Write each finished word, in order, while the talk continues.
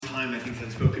time, I think,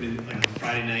 I've spoken in on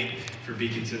Friday night for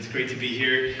Beacon, so it's great to be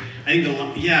here.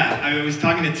 I was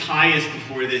talking to Tyus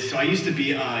before this. So I used to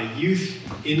be a youth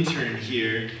intern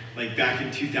here, back in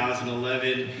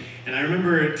 2011, and I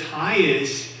remember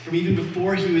Tyus from even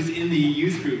before he was in the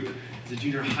youth group as a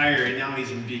junior hire, and now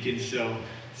he's in Beacon, so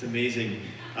it's amazing.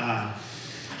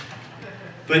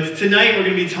 But tonight we're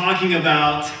going to be talking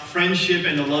about friendship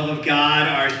and the love of God.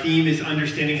 Our theme is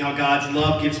understanding how God's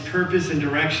love gives purpose and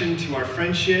direction to our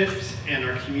friendships and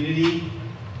our community.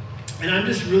 And I'm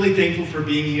just really thankful for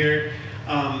being here.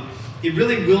 It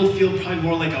really will feel probably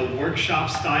more like a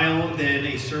workshop style than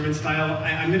a sermon style.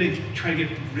 I'm going to try to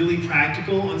get really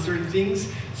practical on certain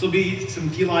things. So there'll be some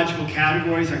theological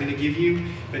categories I'm going to give you,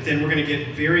 but then we're going to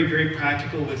get very, very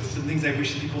practical with some things I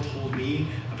wish people told me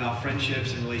about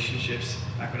friendships and relationships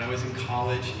back when I was in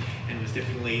college and was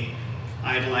definitely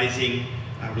idolizing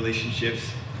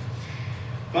relationships.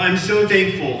 But I'm so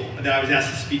thankful that I was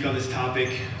asked to speak on this topic,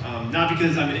 not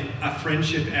because I'm a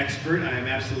friendship expert, I am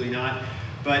absolutely not,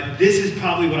 but this is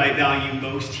probably what I value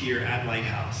most here at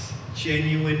Lighthouse.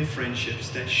 Genuine friendships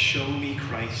that show me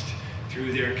Christ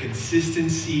through their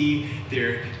consistency,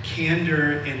 their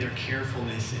candor, and their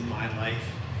carefulness in my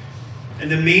life. And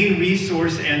the main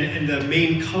resource and the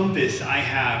main compass I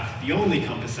have, the only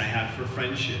compass I have for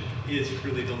friendship, is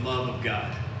really the love of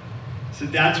God. So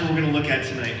that's what we're going to look at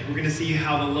tonight. We're going to see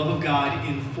how the love of God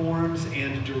informs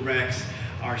and directs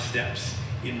our steps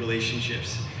in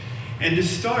relationships. And to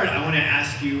start, I want to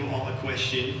ask you all a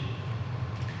question.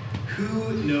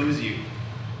 Who knows you?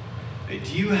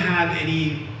 Do you have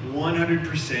any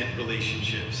 100%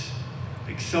 relationships?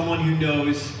 Like someone who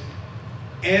knows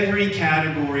every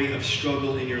category of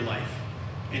struggle in your life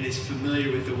and is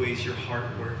familiar with the ways your heart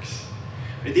works.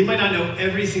 They might not know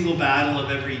every single battle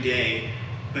of every day,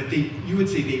 but you would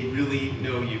say they really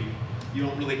know you. You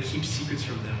don't really keep secrets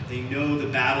from them. They know the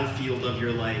battlefield of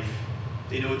your life.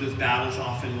 They know what those battles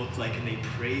often look like, and they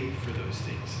pray for those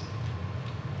things.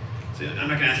 So I'm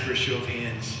not going to ask for a show of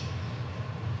hands.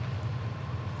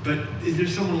 But is there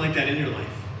someone like that in your life?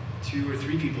 2 or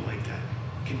 3 people like that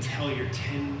can tell your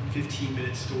 10,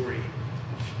 15-minute story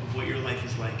of what your life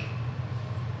is like.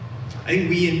 I think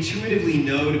we intuitively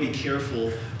know to be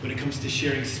careful when it comes to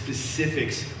sharing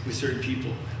specifics with certain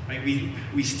people. Right?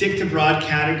 We stick to broad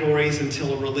categories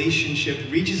until a relationship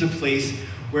reaches a place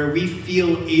where we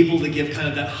feel able to give kind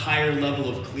of that higher level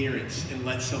of clearance and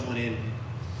let someone in.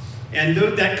 And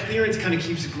that clearance kind of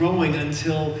keeps growing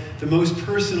until the most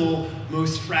personal,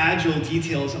 most fragile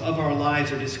details of our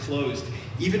lives are disclosed,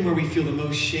 even where we feel the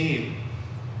most shame.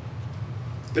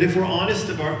 But if we're honest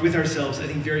with ourselves, I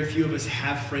think very few of us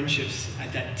have friendships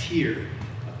at that tier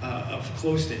of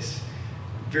closeness.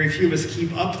 Very few of us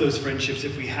keep up those friendships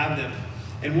if we have them.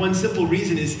 And one simple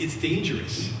reason is it's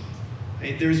dangerous.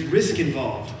 Right? There's risk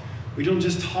involved. We don't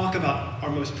just talk about our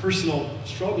most personal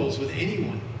struggles with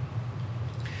anyone.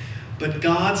 But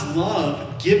God's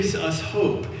love gives us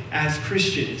hope as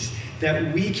Christians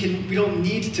that we don't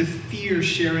need to fear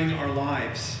sharing our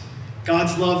lives.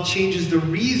 God's love changes the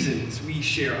reasons we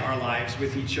share our lives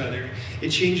with each other. It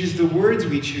changes the words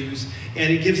we choose,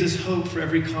 and it gives us hope for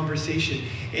every conversation.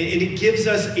 And it gives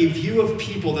us a view of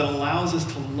people that allows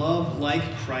us to love like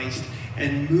Christ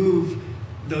and move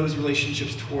those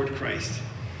relationships toward Christ.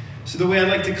 So the way I'd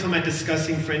like to come at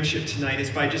discussing friendship tonight is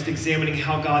by just examining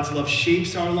how God's love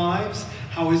shapes our lives,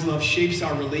 how his love shapes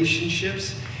our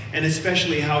relationships, and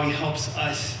especially how he helps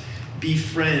us be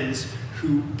friends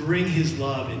who bring his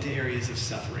love into areas of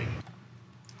suffering.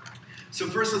 So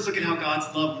first, let's look at how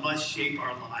God's love must shape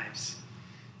our lives.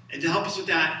 And to help us with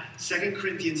that, 2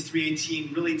 Corinthians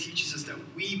 3:18 really teaches us that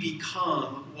we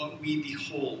become what we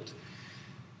behold.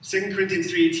 2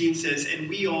 Corinthians 3:18 says, "And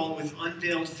we all, with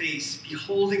unveiled face,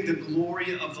 beholding the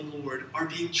glory of the Lord, are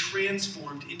being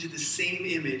transformed into the same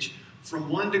image from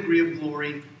one degree of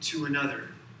glory to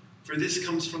another. For this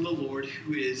comes from the Lord,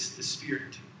 who is the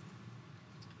Spirit."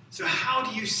 So how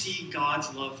do you see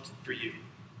God's love for you?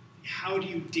 How do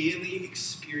you daily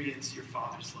experience your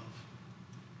Father's love?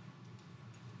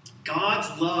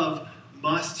 God's love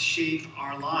must shape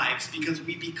our lives because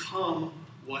we become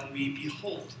what we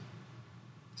behold.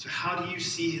 So how do you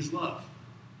see his love?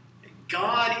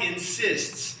 God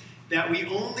insists that we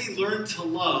only learn to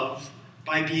love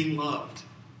by being loved.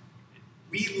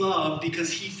 We love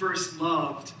because he first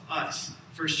loved us.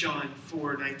 1 John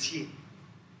 4:19.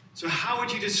 So how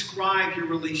would you describe your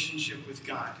relationship with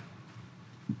God?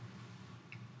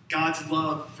 God's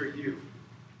love for you.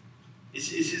 Is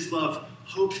his love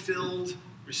hope-filled,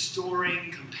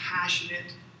 restoring,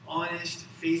 compassionate, honest,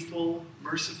 faithful,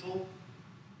 merciful?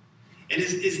 And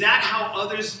is that how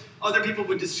others other people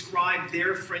would describe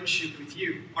their friendship with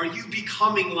you? Are you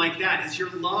becoming like that? Is your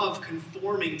love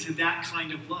conforming to that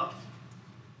kind of love?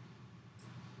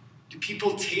 Do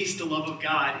people taste the love of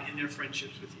God in their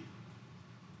friendships with you?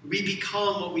 We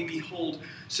become what we behold.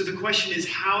 So the question is,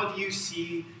 how do you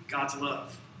see God's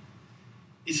love?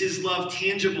 Is his love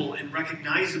tangible and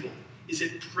recognizable? Is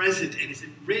it present, and is it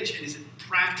rich, and is it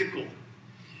practical?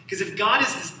 Because if God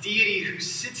is this deity who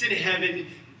sits in heaven,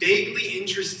 vaguely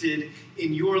interested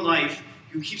in your life,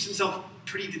 who keeps himself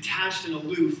pretty detached and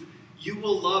aloof, you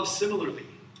will love similarly.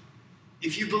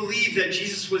 If you believe that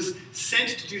Jesus was sent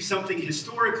to do something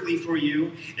historically for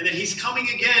you, and that he's coming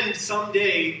again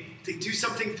someday to do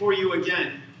something for you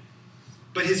again,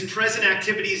 but his present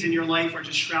activities in your life are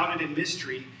just shrouded in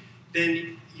mystery,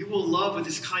 then you will love with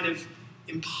this kind of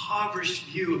impoverished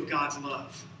view of God's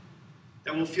love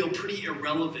that will feel pretty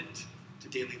irrelevant to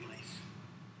daily life.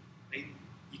 Right?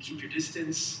 You keep your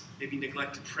distance, maybe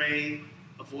neglect to pray,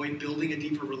 avoid building a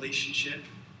deeper relationship,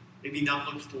 maybe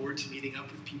not look forward to meeting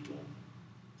up with people.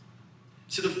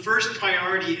 So the first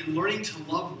priority in learning to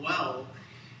love well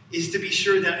is to be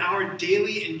sure that our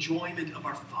daily enjoyment of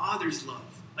our Father's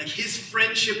love, like his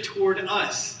friendship toward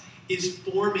us, is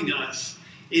forming us.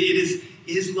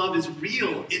 His love is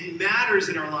real. It matters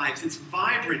in our lives. It's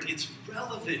vibrant. It's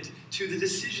relevant to the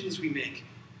decisions we make.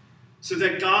 So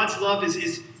that God's love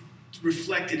is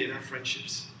reflected in our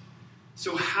friendships.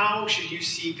 So how should you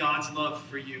see God's love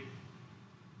for you?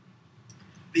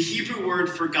 The Hebrew word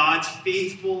for God's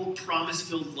faithful,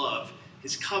 promise-filled love,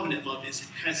 his covenant love, is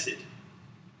hesed.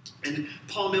 And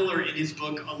Paul Miller, in his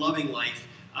book, A Loving Life,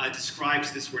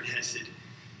 describes this word hesed.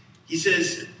 He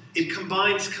says, it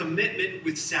combines commitment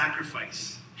with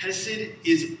sacrifice. Hesed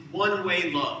is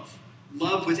one-way love,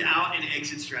 love without an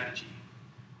exit strategy.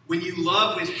 When you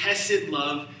love with hesed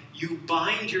love, you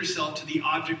bind yourself to the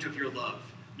object of your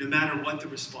love, no matter what the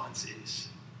response is.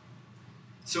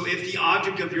 So if the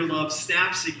object of your love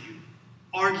snaps at you,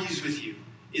 argues with you,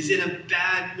 is in a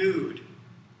bad mood,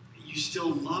 you still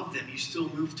love them, you still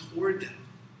move toward them.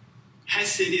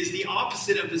 Hesed is the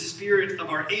opposite of the spirit of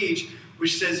our age,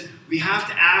 which says we have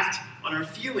to act on our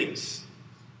feelings.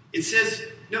 It says,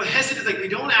 no, Hesed is like we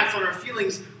don't act on our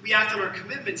feelings, we act on our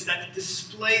commitments that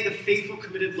display the faithful,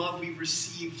 committed love we've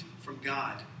received from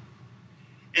God.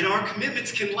 And our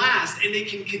commitments can last, and they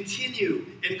can continue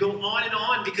and go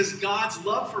on because God's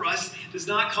love for us does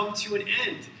not come to an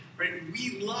end. Right?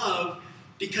 We love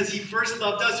because he first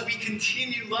loved us. We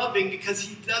continue loving because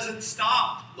he doesn't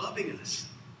stop loving us.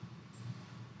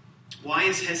 Why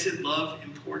is Hesed love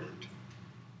important?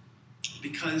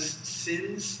 Because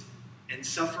sins and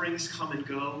sufferings come and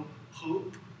go.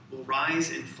 Hope will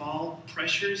rise and fall.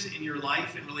 Pressures in your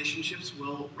life and relationships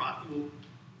will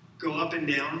go up and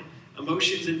down.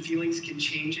 Emotions and feelings can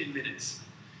change in minutes.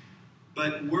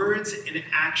 But words and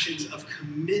actions of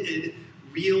committed,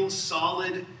 real,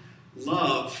 solid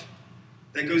love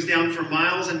that goes down for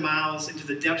miles and miles into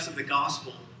the depths of the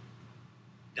gospel,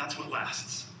 that's what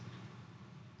lasts.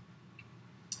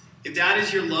 If that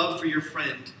is your love for your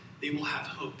friend, they will have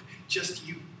hope. Just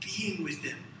you being with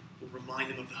them will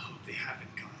remind them of the hope they have in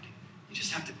God. You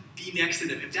just have to be next to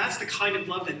them. If that's the kind of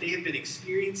love that they have been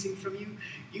experiencing from you,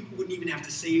 you wouldn't even have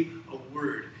to say a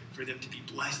word for them to be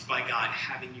blessed by God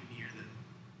having you near them.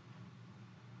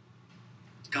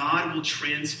 God will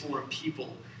transform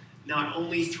people not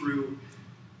only through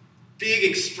big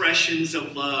expressions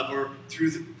of love or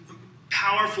through the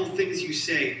powerful things you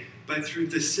say, but through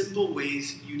the simple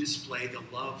ways you display the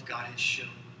love God has shown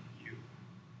you.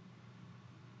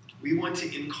 We want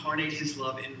to incarnate his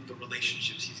love in the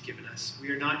relationships he's given us.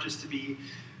 We are not just to be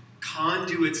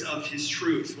conduits of his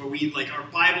truth, where we are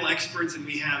Bible experts and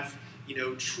we have,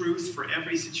 truth for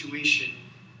every situation.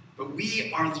 But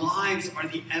our lives are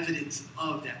the evidence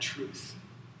of that truth,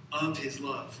 of his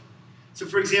love. So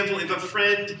for example, if a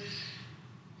friend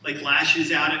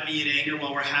lashes out at me in anger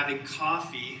while we're having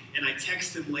coffee, and I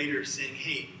text them later saying,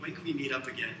 hey, when can we meet up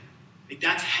again?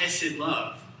 That's Hesed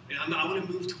love. I want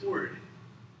to move toward.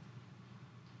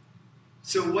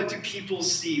 So what do people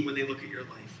see when they look at your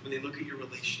life, when they look at your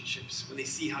relationships, when they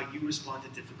see how you respond to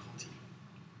difficulty?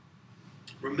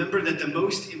 Remember that the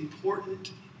most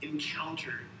important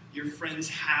encounter your friends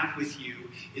have with you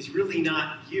is really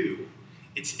not you.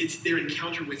 It's their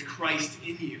encounter with Christ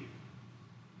in you.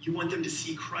 You want them to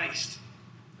see Christ.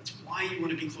 That's why you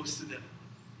want to be close to them.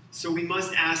 So we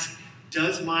must ask,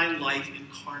 does my life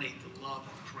incarnate the love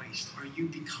of Christ? Are you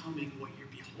becoming what you're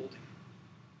beholding?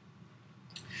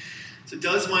 So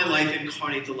does my life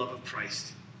incarnate the love of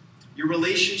Christ? Your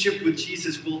relationship with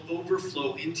Jesus will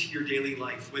overflow into your daily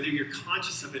life, whether you're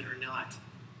conscious of it or not.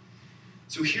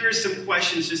 So here are some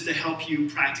questions just to help you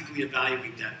practically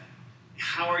evaluate that.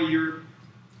 How are your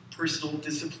personal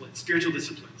disciplines, spiritual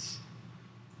disciplines?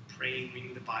 Praying,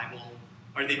 reading the Bible.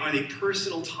 Are they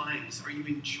personal times? Are you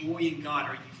enjoying God?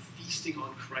 Are you feasting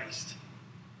on Christ?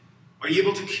 Are you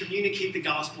able to communicate the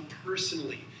gospel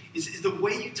personally? Is the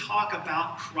way you talk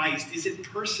about Christ, is it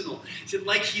personal? Is it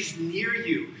like he's near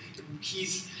you?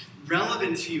 He's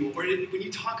relevant to you? Or when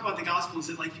you talk about the gospel, is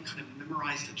it like you kind of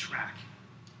memorized a track?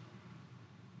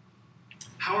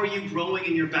 How are you growing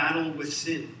in your battle with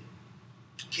sin?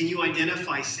 Can you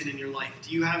identify sin in your life? Do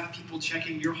you have people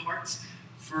checking your hearts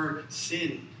for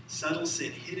sin, subtle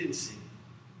sin, hidden sin?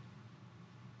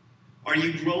 Are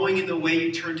you growing in the way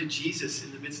you turn to Jesus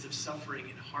in the midst of suffering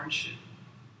and hardship?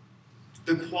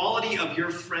 The quality of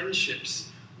your friendships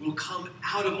will come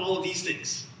out of all of these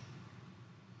things.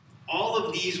 All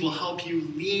of these will help you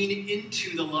lean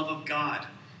into the love of God.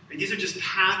 Right? These are just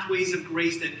pathways of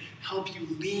grace that help you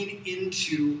lean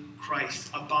into Christ,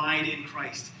 abide in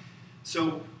Christ.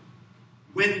 So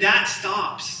when that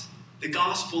stops, the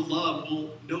gospel love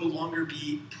will no longer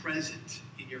be present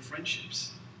in your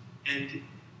friendships. And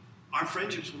our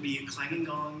friendships will be clanging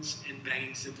gongs and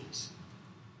banging cymbals.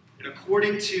 And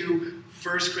according to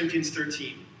 1 Corinthians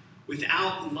 13,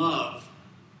 without love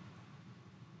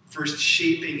first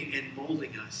shaping and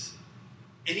molding us,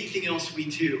 anything else we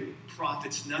do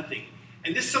profits nothing.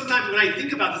 And this sometimes, when I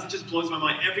think about this, it just blows my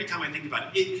mind every time I think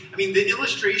about it. The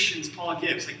illustrations Paul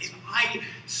gives, like if I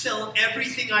sell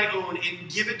everything I own and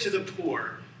give it to the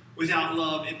poor, without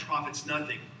love, it profits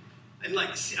nothing. And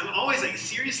I'm always like,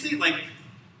 seriously?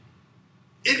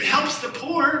 It helps the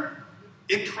poor.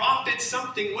 It profits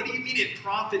something. What do you mean it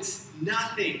profits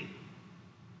nothing?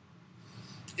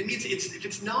 It means if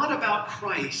it's not about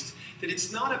Christ, then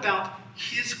it's not about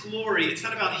his glory, it's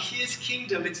not about his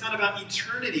kingdom, it's not about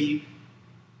eternity,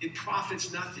 it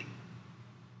profits nothing.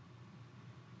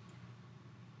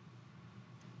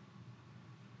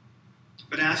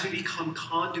 But as we become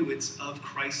conduits of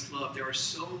Christ's love, there are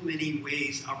so many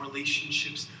ways our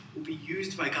relationships will be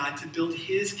used by God to build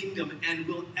his kingdom and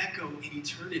will echo in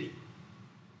eternity.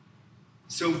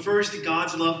 So first,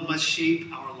 God's love must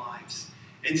shape our lives.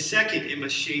 And second, it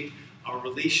must shape our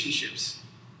relationships.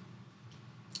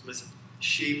 It must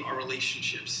shape our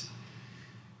relationships.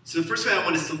 So the first way I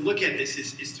want us to look at this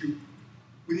is through,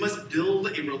 we must build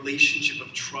a relationship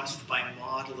of trust by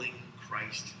modeling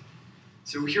Christ.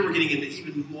 So here we're getting into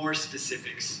even more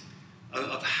specifics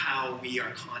of how we are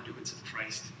conduits of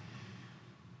Christ.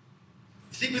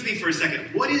 Think with me for a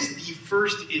second. What is the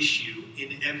first issue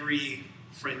in every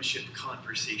friendship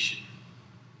conversation?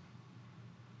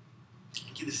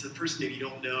 Okay, this is a person maybe you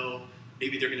don't know.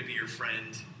 Maybe they're going to be your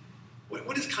friend.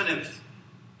 What is kind of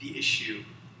the issue?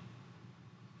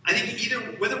 I think either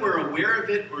whether we're aware of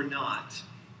it or not,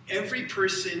 every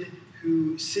person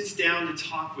who sits down to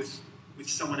talk with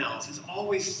someone else is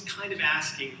always kind of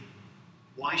asking,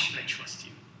 why should I trust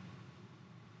you?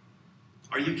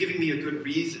 Are you giving me a good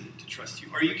reason to trust you?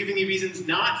 Are you giving me reasons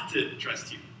not to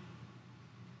trust you?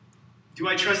 Do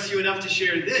I trust you enough to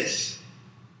share this?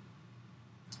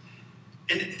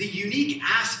 And the unique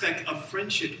aspect of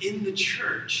friendship in the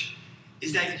church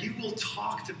is that you will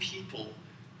talk to people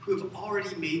who have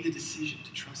already made the decision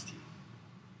to trust you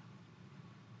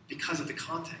because of the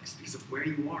context, because of where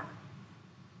you are.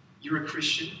 You're a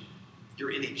Christian,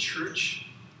 you're in a church,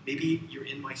 maybe you're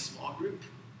in my small group.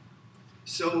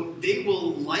 So they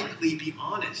will likely be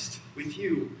honest with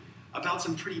you about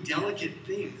some pretty delicate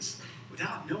things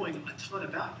without knowing a ton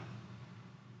about you.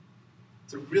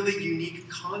 It's a really unique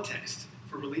context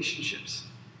for relationships.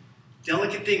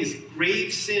 Delicate things,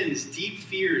 grave sins, deep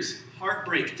fears,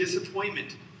 heartbreak,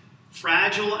 disappointment,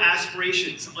 fragile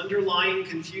aspirations, underlying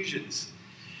confusions,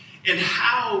 and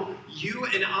how you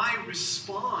and I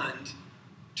respond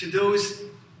to those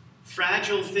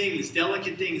fragile things,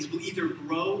 delicate things, will either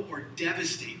grow or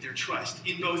devastate their trust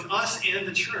in both us and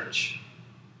the church.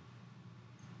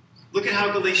 Look at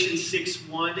how Galatians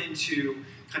 6:1 and 2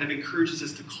 kind of encourages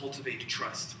us to cultivate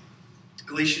trust.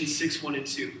 Galatians 6:1 and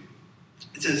 2.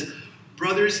 It says,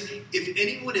 brothers, if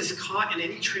anyone is caught in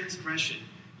any transgression,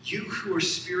 you who are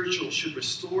spiritual should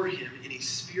restore him in a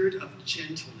spirit of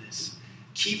gentleness.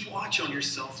 Keep watch on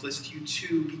yourself, lest you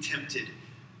too be tempted.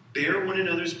 Bear one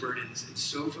another's burdens, and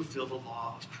so fulfill the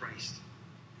law of Christ.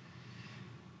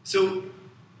 So,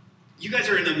 you guys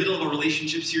are in the middle of a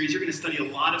relationship series. You're going to study a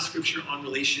lot of scripture on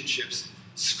relationships.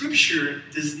 Scripture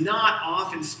does not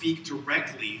often speak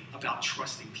directly about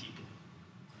trusting people.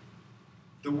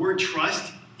 The word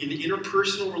trust in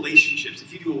interpersonal relationships,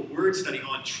 if you do a word study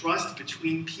on trust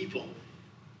between people,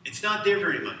 it's not there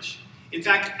very much. In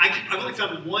fact, I've only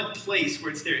found one place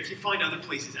where it's there. If you find other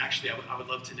places, actually, I would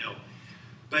love to know.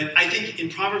 But I think in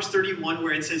Proverbs 31,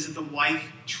 where it says that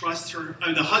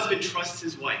the husband trusts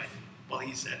his wife while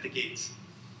he's at the gates.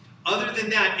 Other than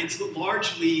that, it's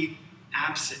largely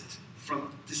absent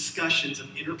from discussions of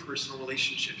interpersonal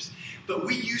relationships. But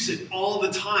we use it all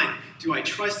the time. Do I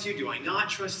trust you? Do I not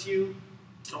trust you?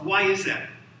 Why is that?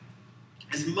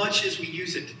 As much as we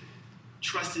use it,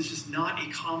 trust is just not a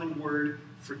common word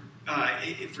for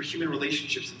human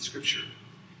relationships in Scripture.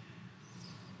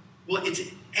 Well, it's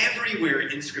everywhere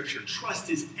in Scripture. Trust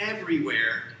is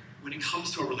everywhere when it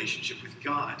comes to our relationship with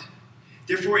God.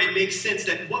 Therefore, it makes sense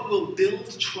that what will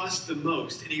build trust the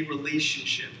most in a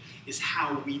relationship is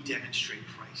how we demonstrate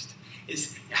Christ,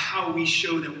 is how we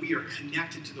show that we are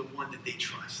connected to the one that they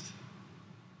trust.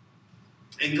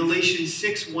 And Galatians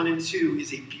 6, 1 and 2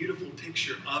 is a beautiful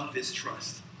picture of this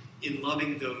trust in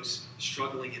loving those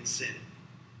struggling in sin.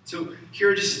 So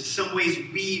here are just some ways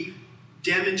we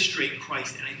demonstrate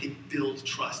Christ and I think build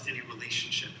trust in a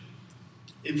relationship.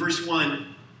 In verse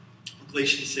 1,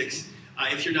 Galatians 6,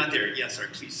 if you're not there,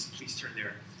 please turn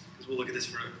there, because we'll look at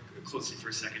this closely for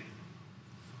a second.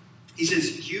 He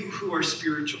says, you who are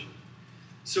spiritual.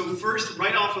 So first,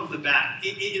 right off of the bat,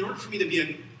 in order for me to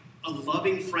be a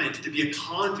loving friend, to be a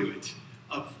conduit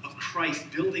of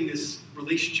Christ, building this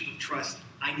relationship of trust,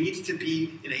 I need to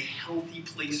be in a healthy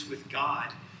place with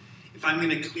God if I'm going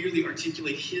to clearly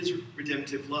articulate his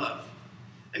redemptive love.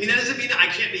 I mean, that doesn't mean that I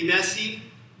can't be messy,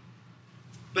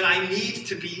 but I need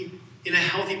to be in a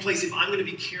healthy place if I'm going to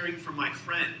be caring for my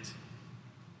friend.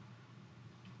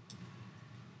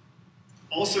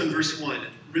 Also in verse 1,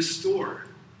 restore.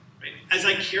 Right? As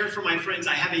I care for my friends,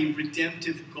 I have a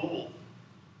redemptive goal.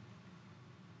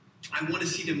 I want to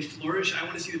see them flourish. I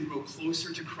want to see them grow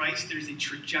closer to Christ. There's a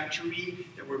trajectory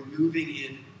that we're moving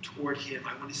in toward him.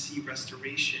 I want to see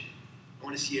restoration. I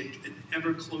want to see an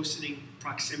ever-closening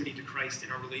proximity to Christ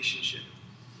in our relationship.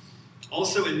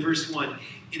 Also in verse 1,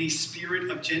 in a spirit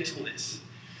of gentleness.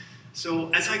 So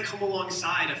as I come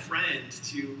alongside a friend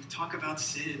to talk about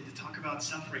sin, to talk about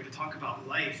suffering, to talk about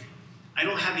life, I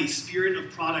don't have a spirit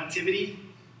of productivity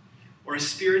or a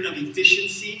spirit of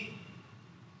efficiency.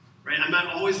 Right? I'm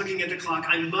not always looking at the clock.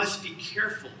 I must be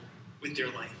careful with their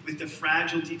life, with the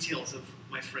fragile details of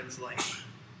my friend's life.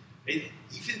 Right?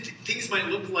 Even things might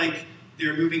look like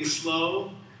they're moving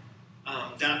slow,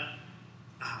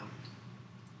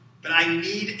 but I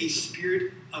need a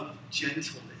spirit of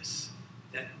gentleness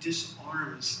that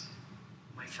disarms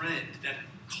my friend, that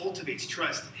cultivates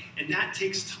trust, and that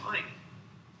takes time.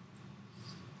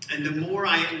 And the more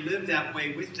I live that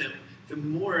way with them, the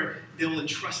more they'll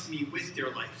entrust me with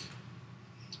their life.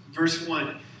 Verse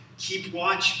 1, keep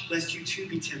watch lest you too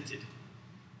be tempted.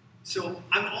 So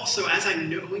I'm also, as I'm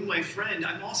knowing my friend,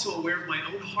 I'm also aware of my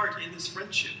own heart in this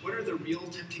friendship. What are the real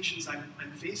temptations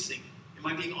I'm facing? Am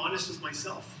I being honest with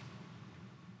myself?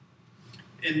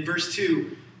 In verse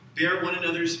 2, bear one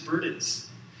another's burdens.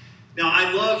 Now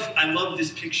I love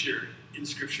this picture in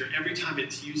Scripture every time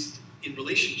it's used in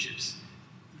relationships.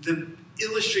 The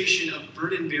illustration of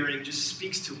burden bearing just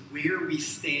speaks to where we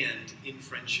stand in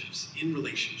friendships, in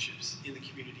relationships, in the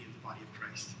community of the body of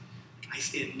Christ. I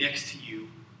stand next to you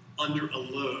under a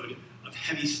load of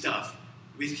heavy stuff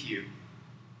with you.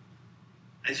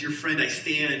 As your friend, I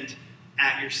stand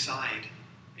at your side.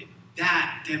 And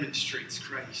that demonstrates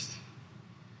Christ.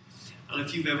 I don't know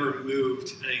if you've ever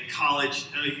moved in college.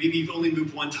 Maybe you've only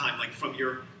moved one time, like from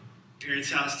your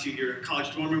parents' house to your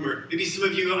college dorm room, or maybe some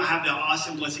of you have the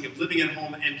awesome blessing of living at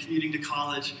home and commuting to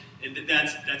college, and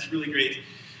that's really great.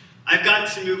 I've gotten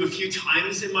to move a few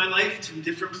times in my life to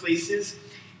different places,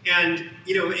 and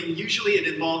usually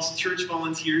it involves church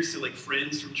volunteers, so like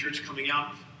friends from church coming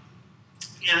out,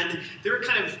 and there are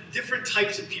kind of different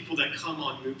types of people that come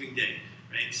on moving day,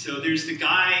 right? So there's the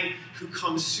guy who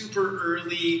comes super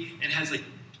early and has like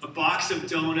a box of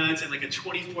donuts and like a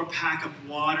 24-pack of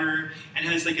water and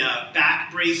has like a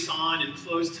back brace on and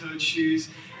closed-toed shoes.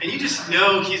 And you just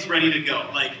know he's ready to go.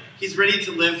 Like, he's ready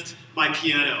to lift my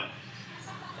piano,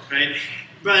 right?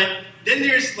 But then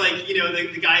there's like,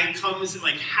 the guy who comes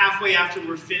like halfway after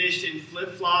we're finished in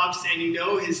flip-flops, and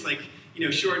his like,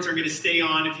 shorts are going to stay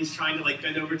on if he's trying to like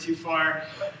bend over too far,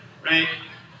 right?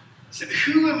 So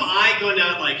who am I going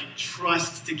to like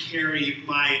trust to carry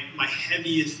my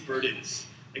heaviest burdens?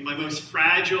 Like my most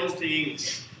fragile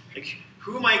things. Like,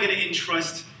 who am I going to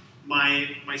entrust my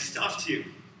stuff to?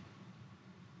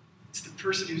 It's the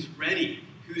person who's ready,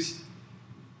 who's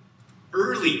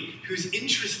early, who's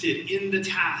interested in the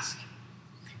task.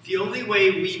 The only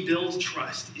way we build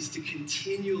trust is to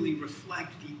continually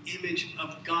reflect the image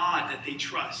of God that they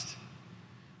trust.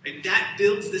 Right? That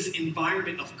builds this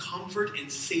environment of comfort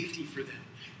and safety for them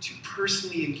to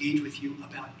personally engage with you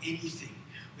about anything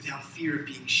without fear of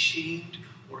being shamed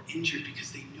or injured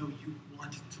because they know you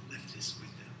wanted to live this with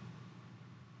them.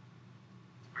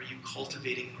 Are you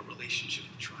cultivating a relationship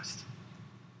of trust?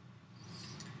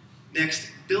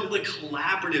 Next, build a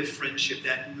collaborative friendship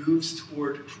that moves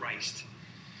toward Christ.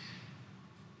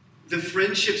 The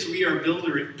friendships we are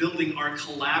building are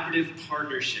collaborative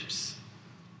partnerships.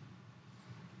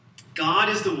 God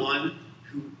is the one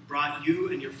who brought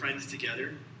you and your friends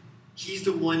together. He's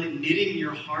the one knitting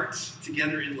your hearts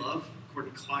together in love,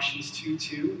 according to Colossians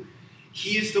 2:2.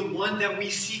 He is the one that we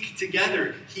seek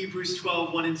together, Hebrews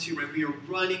 12:1 and 2, right? We are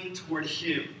running toward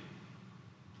him.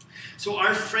 So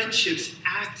our friendships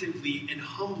actively and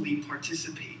humbly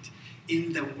participate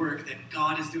in the work that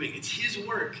God is doing. It's his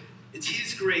work. It's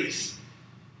his grace.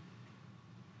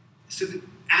 So that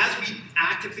as we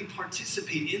actively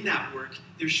participate in that work,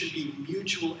 there should be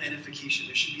mutual edification.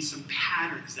 There should be some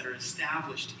patterns that are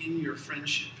established in your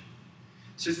friendship.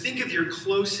 So think of your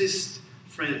closest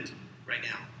friend right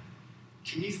now.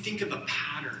 Can you think of a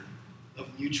pattern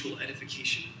of mutual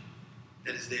edification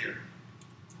that is there?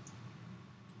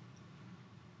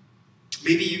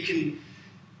 Maybe you can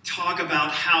talk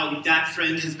about how that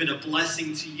friend has been a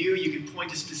blessing to you. You can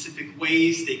point to specific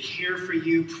ways they care for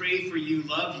you, pray for you,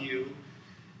 love you.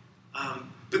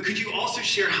 But could you also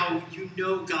share how you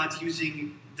know God's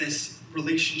using this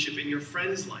relationship in your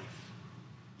friend's life?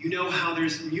 You know how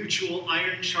there's mutual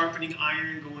iron sharpening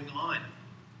iron going on.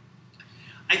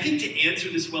 I think to answer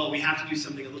this well, we have to do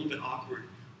something a little bit awkward.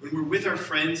 When we're with our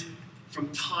friends, from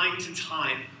time to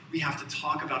time, we have to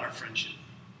talk about our friendship.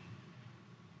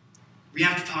 We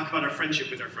have to talk about our friendship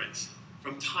with our friends.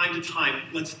 From time to time,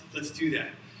 let's do that.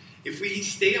 If we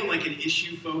stay on like an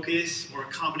issue focus or a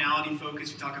commonality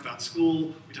focus, we talk about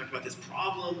school, we talk about this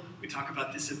problem, we talk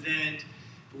about this event,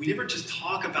 but we never just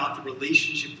talk about the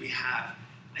relationship we have,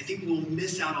 I think we'll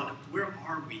miss out on where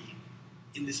are we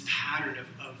in this pattern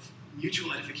of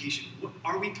mutual edification?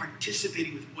 Are we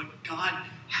participating with what God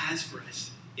has for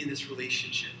us in this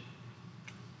relationship?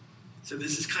 So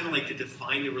this is kind of like the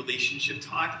define the relationship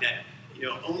talk that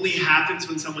only happens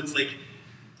when someone's like,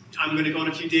 I'm going to go on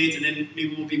a few dates and then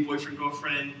maybe we'll be boyfriend,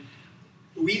 girlfriend.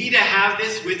 We need to have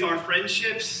this with our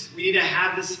friendships. We need to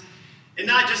have this, and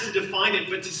not just to define it,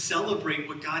 but to celebrate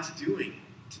what God's doing,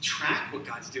 to track what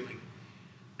God's doing.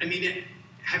 I mean,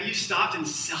 have you stopped and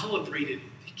celebrated?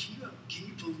 Can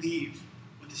you believe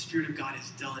what the Spirit of God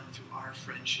has done through our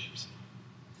friendships?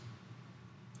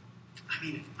 I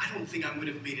mean, I don't think I would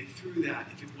have made it through that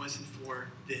if it wasn't for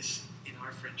this in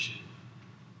our friendship.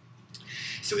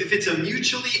 So if it's a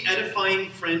mutually edifying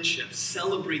friendship,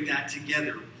 celebrate that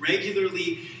together.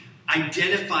 Regularly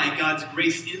identify God's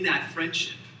grace in that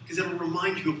friendship, because it'll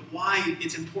remind you of why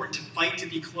it's important to fight to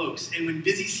be close. And when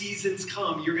busy seasons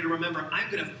come, you're going to remember,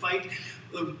 I'm going to fight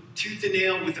tooth and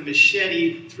nail with a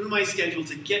machete through my schedule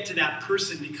to get to that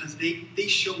person because they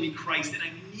show me Christ, and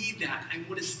I need that. I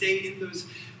want to stay in those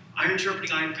iron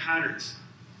sharpening iron patterns.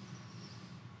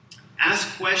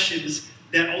 Ask questions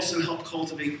that also help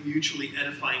cultivate mutually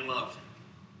edifying love.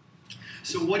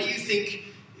 So what do you think,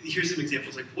 here's some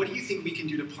examples, like what do you think we can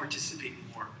do to participate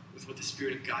more with what the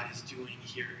Spirit of God is doing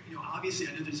here? Obviously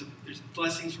I know there's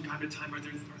blessings from time to time. Are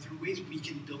there ways we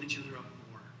can build each other up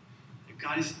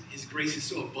more? His grace is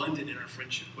so abundant in our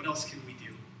friendship. What else can we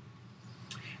do?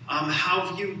 How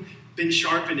have you been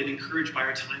sharpened and encouraged by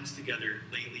our times together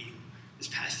lately, this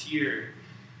past year?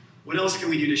 What else can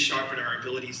we do to sharpen our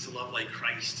abilities to love like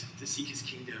Christ, to seek his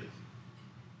kingdom?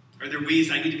 Are there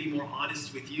ways I need to be more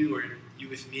honest with you or you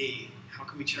with me? How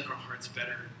can we check our hearts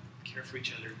better, care for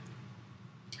each other?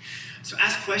 So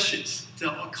ask questions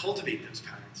to cultivate those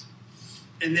patterns.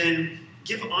 And then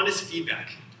give honest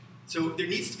feedback. So there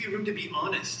needs to be room to be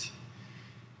honest.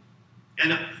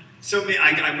 And so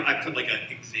I put like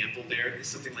an example there,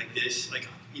 something like this. Like,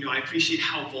 I appreciate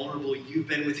how vulnerable you've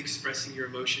been with expressing your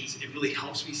emotions. It really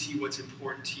helps me see what's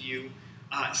important to you.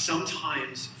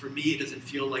 Sometimes, for me, it doesn't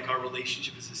feel like our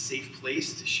relationship is a safe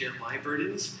place to share my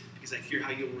burdens because I fear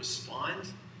how you'll respond.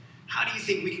 How do you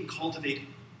think we can cultivate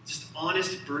just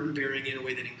honest burden bearing in a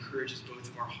way that encourages both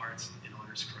of our hearts and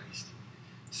honors Christ?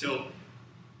 So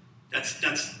that's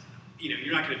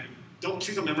you're not going to,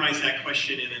 please don't memorize that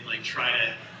question and then like try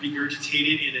to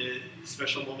regurgitate it in a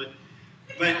special moment.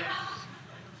 But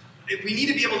we need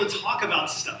to be able to talk about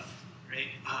stuff, right?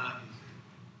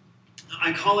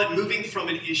 I call it moving from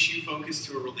an issue focus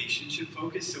to a relationship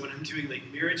focus. So when I'm doing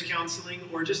like marriage counseling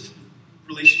or just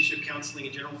relationship counseling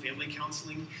and general family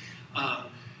counseling,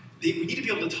 we need to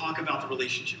be able to talk about the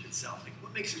relationship itself. Like,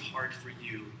 what makes it hard for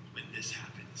you when this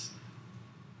happens?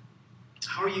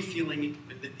 How are you feeling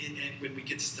when we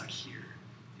get stuck here?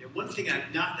 One thing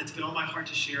that's been on my heart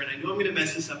to share, and I know I'm going to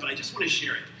mess this up, but I just want to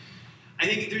share it. I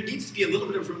think there needs to be a little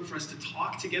bit of room for us to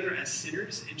talk together as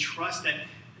sinners and trust that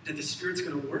the Spirit's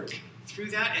going to work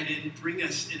through that and bring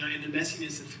us in the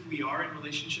messiness of who we are in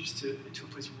relationships to a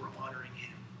place where we're honoring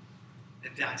Him.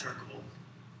 And that's our goal.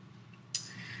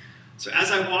 So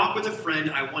as I walk with a friend,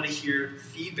 I want to hear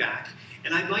feedback.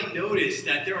 And I might notice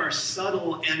that there are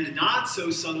subtle and not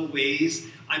so subtle ways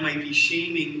I might be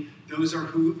shaming those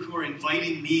who are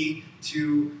inviting me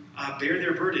to bear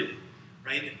their burden,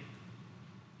 right?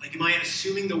 Like, am I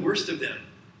assuming the worst of them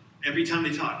every time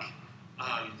they talk?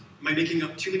 Am I making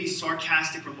up too many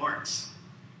sarcastic remarks?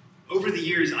 Over the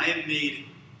years, I have made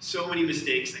so many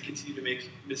mistakes. I continue to make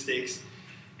mistakes.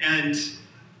 And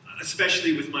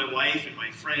especially with my wife and my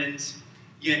friends.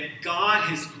 Yet God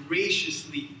has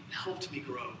graciously helped me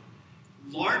grow,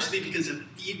 largely because of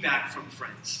feedback from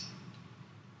friends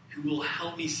who will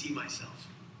help me see myself.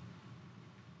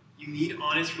 You need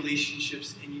honest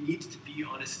relationships, and you need to be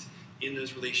honest in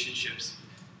those relationships.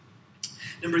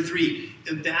 Number 3,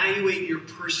 evaluate your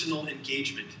personal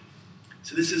engagement.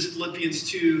 So this is Philippians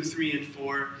 2, 3, and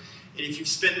 4. And if you've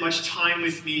spent much time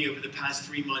with me over the past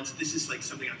 3 months, this is like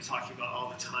something I'm talking about all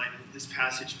the time. This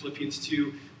passage, Philippians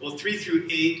 2, 3 through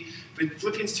 8. But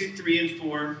Philippians 2, 3, and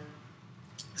 4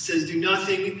 says, do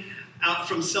nothing out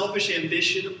from selfish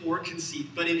ambition or conceit,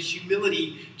 but in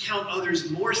humility count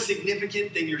others more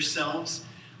significant than yourselves.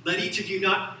 Let each of you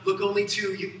not look only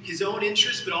to his own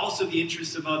interests, but also the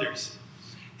interests of others.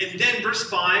 And then verse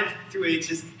 5 through 8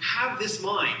 says, have this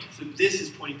mind. So this is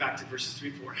pointing back to verses 3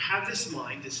 and 4. Have this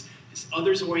mind, this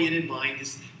others-oriented mind,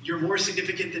 this you're more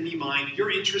significant than me mind, your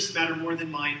interests matter more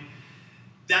than mine.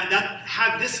 That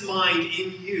have this mind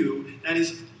in you that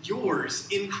is yours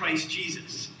in Christ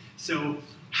Jesus. So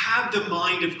have the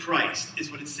mind of Christ is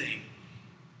what it's saying.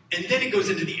 And then it goes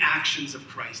into the actions of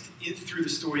Christ through the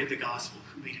story of the gospel,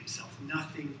 who made himself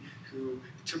nothing, who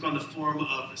took on the form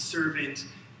of a servant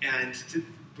and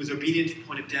was obedient to the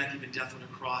point of death, even death on a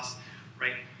cross,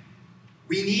 right?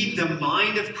 We need the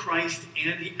mind of Christ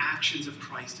and the actions of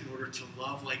Christ in order to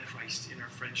love like Christ in our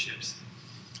friendships.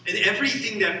 And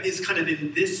everything that is kind of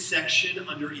in this section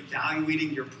under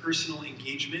evaluating your personal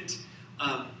engagement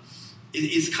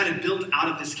is kind of built out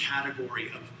of this category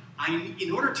of,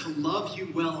 in order to love you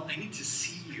well, I need to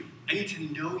see you. I need to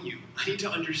know you. I need to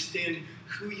understand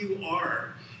who you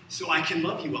are so I can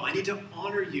love you well. I need to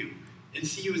honor you and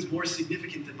see you as more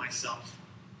significant than myself.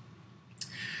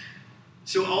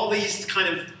 So all these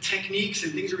kind of techniques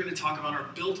and things we're going to talk about are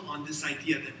built on this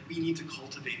idea that we need to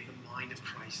cultivate the mind of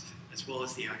Christ as well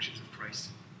as the actions of Christ.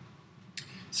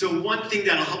 So one thing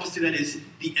that'll help us do that is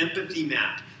the empathy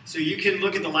map. So you can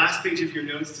look at the last page of your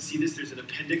notes to see this. There's an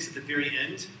appendix at the very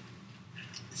end.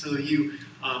 So you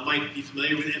might be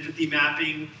familiar with empathy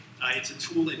mapping. It's a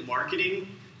tool in marketing.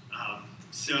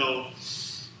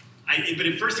 But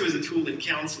at first it was a tool in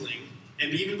counseling.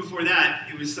 And even before that,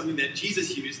 it was something that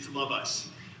Jesus used to love us.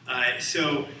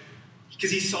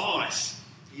 Because he saw us.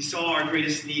 He saw our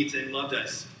greatest needs and loved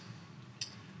us.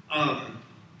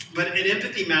 But an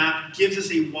empathy map gives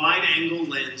us a wide-angle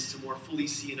lens to more fully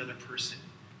see another person.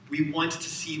 We want to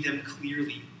see them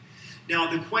clearly. Now,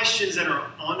 the questions that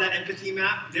are on that empathy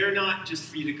map, they're not just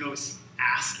for you to go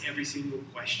ask every single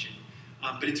question.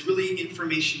 But it's really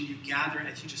information you gather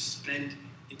as you just spend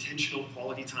intentional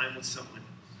quality time with someone.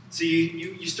 So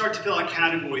you start to fill out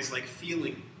categories like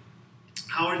feeling.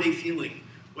 How are they feeling?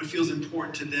 What feels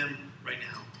important to them right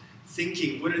now?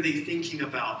 Thinking. What are they thinking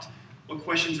about? What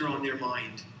questions are on their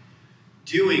mind?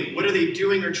 Doing. What are they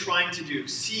doing or trying to do?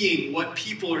 Seeing. What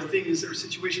people or things or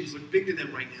situations look big to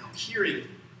them right now? Hearing.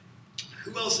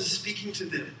 Who else is speaking to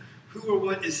them? Who or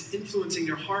what is influencing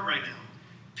their heart right now?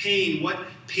 Pain. What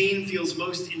pain feels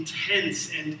most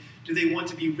intense and do they want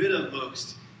to be rid of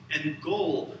most? And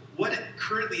goal. What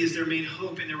currently is their main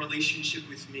hope in their relationship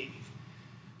with me?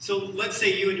 So let's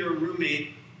say you and your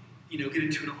roommate, get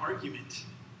into an argument.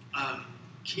 Can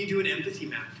you do an empathy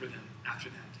map for them after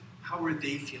that? How were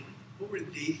they feeling? What were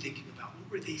they thinking about?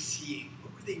 What were they seeing?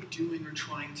 What were they doing or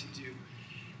trying to do?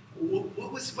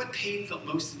 What pain felt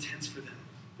most intense for them?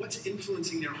 What's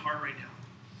influencing their heart right now?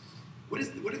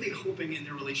 What are they hoping in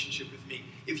their relationship with me?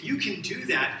 If you can do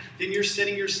that, then you're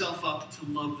setting yourself up to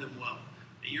love them well.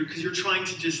 Because you're trying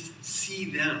to just see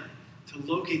them, to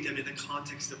locate them in the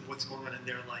context of what's going on in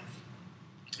their life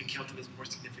and count them as more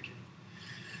significant.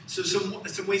 So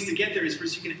some ways to get there is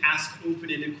first you can ask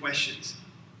open-ended questions.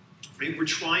 Right? We're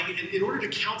trying, and in order to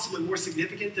count someone more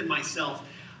significant than myself,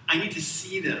 I need to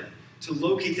see them, to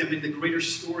locate them in the greater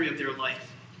story of their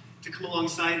life, to come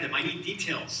alongside them. I need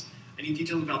details. I need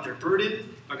details about their burden. If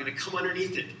I'm going to come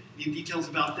underneath it, I need details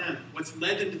about them. What's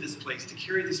led them to this place to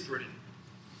carry this burden?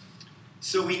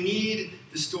 So we need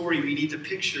the story. We need the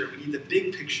picture. We need the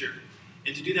big picture.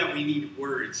 And to do that, we need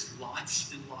words,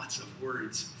 lots and lots of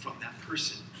words from that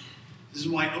person. This is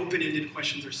why open-ended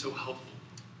questions are so helpful.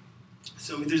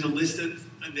 So there's a list of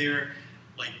there,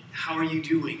 like, how are you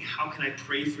doing? How can I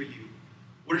pray for you?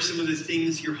 What are some of the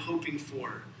things you're hoping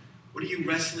for? What are you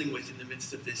wrestling with in the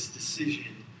midst of this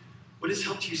decision? What has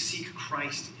helped you seek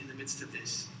Christ in the midst of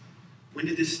this? When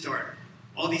did this start?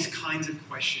 All these kinds of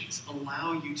questions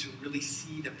allow you to really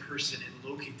see the person and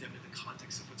locate them in the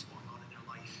context of what's going on in their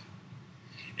life.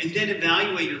 And then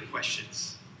evaluate your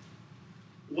questions.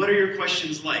 What are your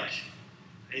questions like?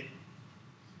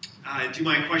 Do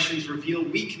my questions reveal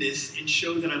weakness and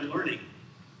show that I'm learning?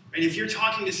 And if you're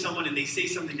talking to someone and they say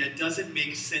something that doesn't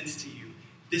make sense to you,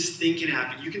 this thing can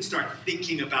happen. You can start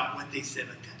thinking about what they said,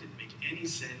 like, that didn't make any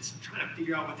sense. I'm trying to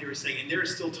figure out what they were saying, and they're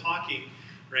still talking,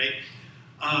 right?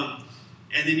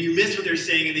 And then you miss what they're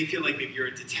saying, and they feel like maybe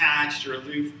you're detached or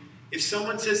aloof. If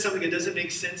someone says something that doesn't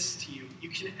make sense to you, you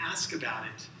can ask about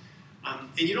it.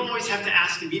 And you don't always have to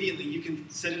ask immediately. You can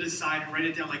set it aside, write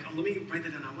it down, like, oh, let me write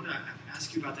that down. I want to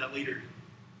ask you about that later.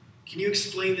 Can you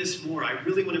explain this more? I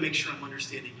really want to make sure I'm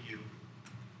understanding you.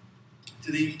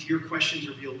 Do your questions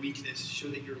reveal weakness? Show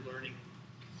that you're learning.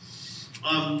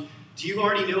 Do you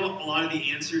already know a lot of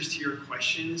the answers to your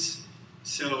questions?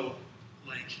 So,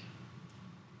 like,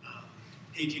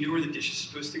 hey, do you know where the dish is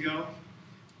supposed to go?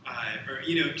 Or,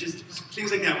 just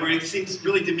things like that, where it seems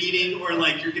really demeaning, or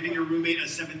like you're giving your roommate a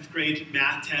 7th grade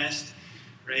math test,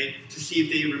 right, to see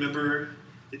if they remember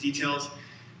the details.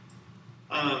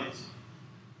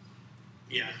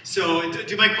 So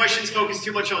do my questions focus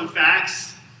too much on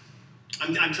facts?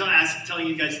 I'm telling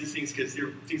you guys these things because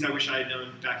they're things I wish I had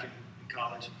known back in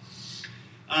college.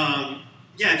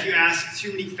 If you ask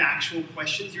too many factual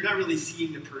questions, you're not really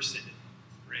seeing the person,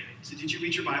 right? So did you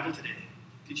read your Bible today?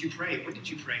 Did you pray? What did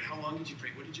you pray? How long did you pray?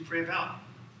 What did you pray about?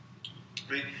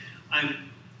 Right? I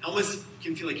almost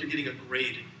can feel like you're getting a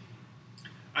grade.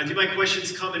 Do my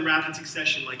questions come in rapid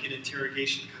succession, like an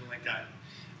interrogation, kind of like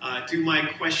that? Do my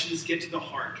questions get to the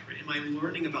heart? Right? Am I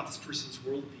learning about this person's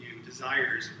worldview,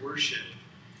 desires, worship?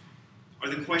 Are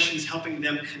the questions helping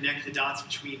them connect the dots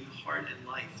between heart and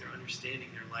life, their understanding,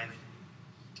 their life?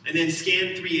 And then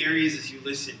scan 3 areas as you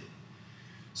listen.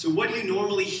 So what do you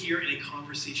normally hear in a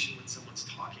conversation when someone's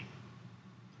talking?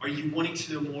 Are you wanting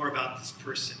to know more about this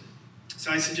person?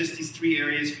 So I suggest these 3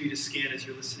 areas for you to scan as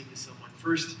you're listening to someone.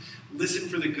 First, listen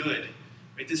for the good.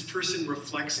 Right? This person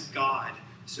reflects God.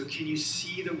 So can you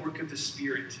see the work of the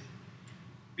Spirit?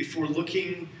 Before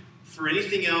looking for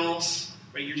anything else,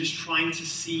 right, you're just trying to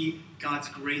see God's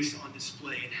grace on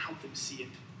display and help them see it.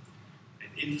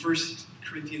 In 1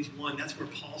 Corinthians 1, that's where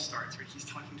Paul starts, right? He's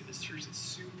talking to this church that's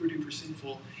super duper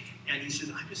sinful, and he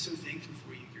says, I'm just so thankful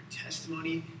for you, your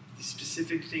testimony, the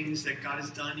specific things that God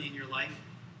has done in your life.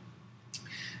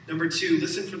 Number 2,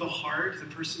 listen for the heart. The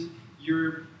person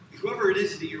whoever it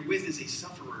is that you're with is a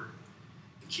sufferer.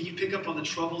 Can you pick up on the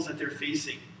troubles that they're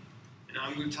facing? And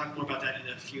I'm going to talk more about that in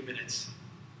a few minutes.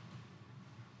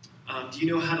 Do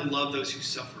you know how to love those who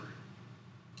suffer?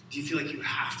 Do you feel like you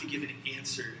have to give an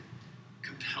answer,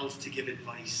 compelled to give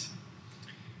advice?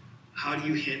 How do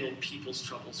you handle people's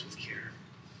troubles with care?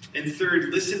 And third,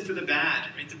 listen for the bad,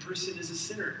 right? The person is a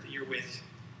sinner that you're with.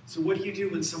 So what do you do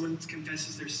when someone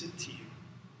confesses their sin to you?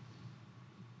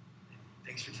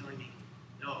 Thanks for telling me.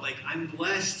 No, I'm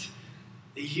blessed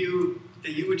that you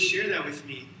would share that with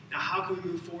me. Now, how can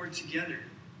we move forward together?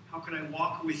 How can I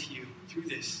walk with you through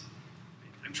this?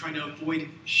 I'm trying to avoid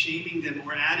shaming them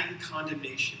or adding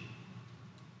condemnation.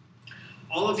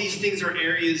 All of these things are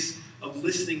areas of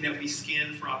listening that we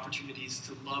scan for opportunities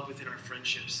to love within our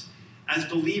friendships. As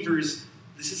believers,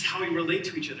 this is how we relate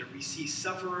to each other. We see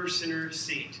sufferer, sinner,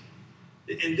 saint.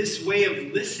 And this way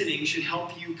of listening should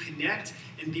help you connect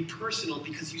and be personal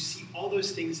because you see all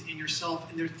those things in yourself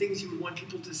and they're things you would want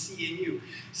people to see in you.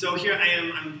 So here I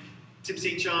am. I'm Tim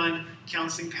St. John,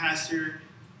 counseling pastor.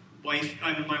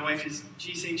 My wife is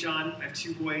G. St. John. I have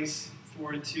 2 boys,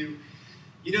 4 and 2.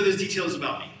 You know those details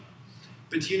about me.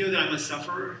 But do you know that I'm a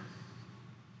sufferer?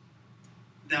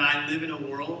 That I live in a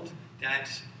world that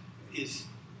is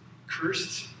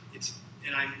cursed?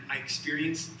 And I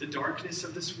experience the darkness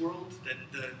of this world, that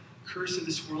the curse of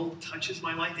this world touches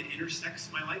my life. It intersects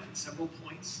my life at several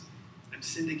points. I'm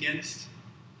sinned against.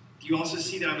 Do you also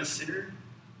see that I'm a sinner?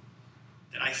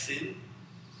 That I sin?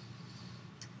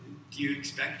 Do you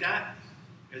expect that?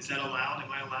 Is that allowed?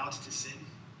 Am I allowed to sin?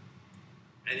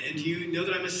 And do you know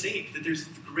that I'm a saint? That there's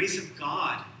the grace of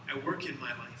God at work in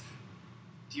my life?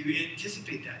 Do you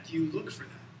anticipate that? Do you look for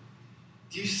that?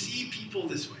 Do you see people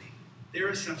this way? They're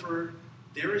a sufferer,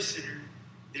 they're a sinner,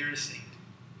 they're a saint.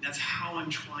 That's how I'm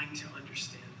trying to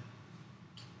understand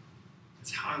them.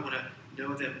 That's how I want to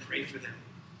know them, pray for them.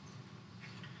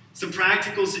 Some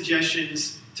practical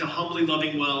suggestions to humbly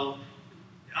loving well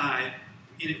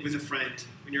with a friend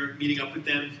when you're meeting up with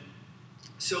them.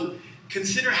 So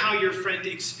consider how your friend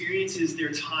experiences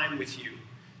their time with you.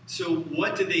 So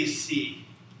what do they see?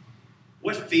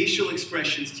 What facial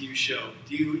expressions do you show?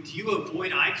 Do you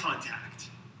avoid eye contact?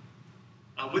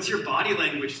 What's your body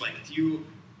language like? Do you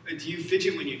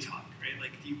fidget when you talk? Right?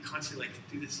 Like, do you constantly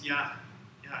do this? Yeah.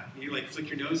 You flick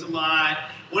your nose a lot.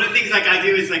 One of the things I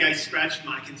do is I can scratch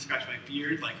my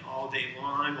beard all day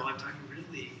long while I'm talking.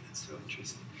 Really, that's so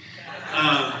interesting.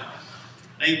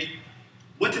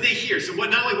 What do they hear? So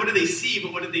not only what do they see,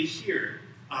 but what do they hear?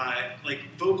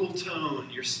 Vocal tone,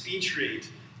 your speech rate.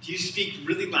 Do you speak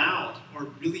really loud or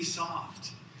really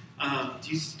soft? Do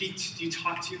you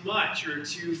talk too much or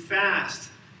too fast?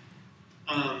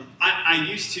 I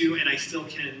used to, and I still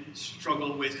can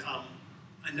struggle with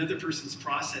another person's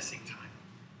processing time,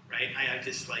 right? I have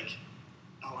this I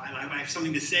have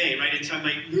something to say, right? And so I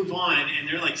might move on, and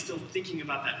they're still thinking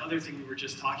about that other thing we were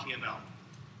just talking about.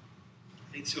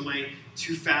 And so am I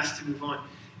too fast to move on?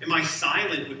 Am I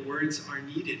silent when words are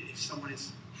needed? If someone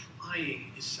is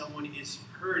crying, if someone is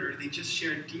hurt, or they just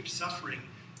share deep suffering,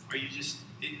 are you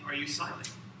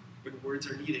silent when words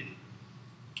are needed?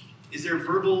 Is there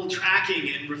verbal tracking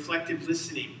and reflective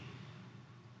listening?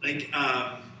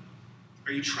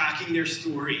 Are you tracking their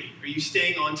story? Are you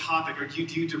staying on topic? Or do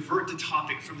you divert the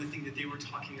topic from the thing that they were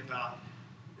talking about?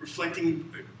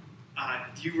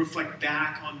 Do you reflect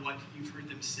back on what you've heard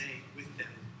them say with them?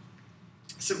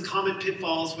 Some common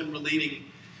pitfalls when relating.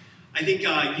 I think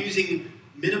using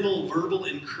minimal verbal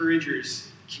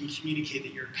encouragers can communicate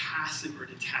that you're passive or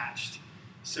detached.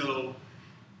 So,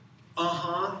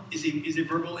 is a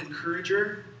verbal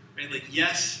encourager, right?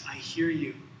 Yes, I hear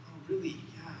you. Oh, really?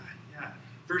 Yeah.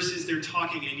 Versus they're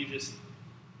talking and you just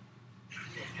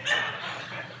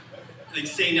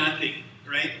say nothing,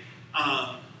 right?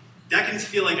 That can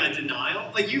feel like a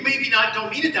denial. You maybe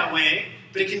don't mean it that way,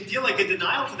 but it can feel like a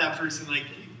denial to that person.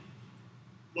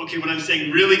 Okay, what I'm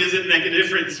saying really doesn't make a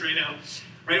difference right now,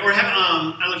 right? Or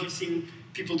I don't know if you've seen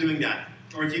people doing that,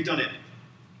 or if you've done it.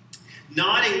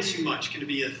 Nodding too much can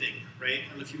be a thing, right? I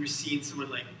don't know if you've ever seen someone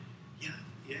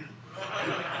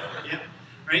yeah,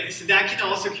 right? So that can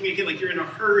also communicate you're in a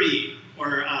hurry,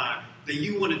 or that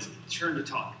you want to turn to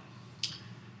talk.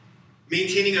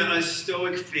 Maintaining a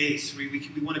stoic face, we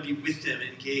want to be with them,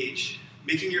 engage.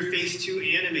 Making your face too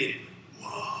animated.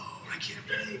 Whoa, I can't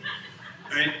believe.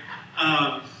 Right?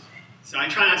 So I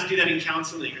try not to do that in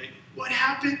counseling, right? What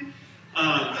happened?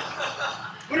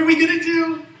 What are we going to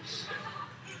do?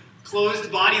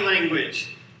 Closed body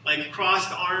language,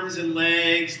 crossed arms and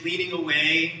legs, leaning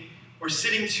away, or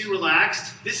sitting too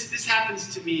relaxed. This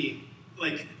happens to me,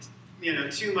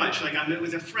 too much. I'm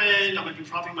with a friend, I might be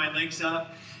propping my legs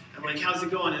up. I'm how's it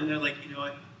going? And they're you know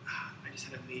what? I just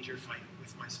had a major fight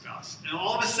with my spouse. And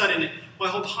all of a sudden, my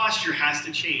whole posture has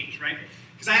to change, right?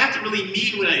 Because I have to really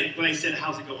mean when I said,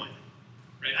 how's it going?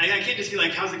 Right? I can't just be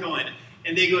how's it going?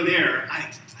 And they go there,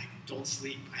 I don't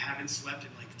sleep. I haven't slept in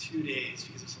 2 days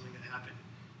because of something that happened.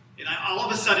 And all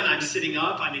of a sudden, I'm sitting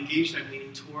up, I'm engaged, I'm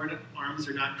leaning toward, arms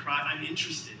are not crossed, I'm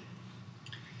interested.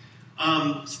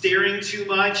 Staring too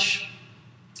much,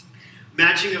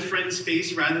 matching a friend's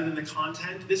face rather than the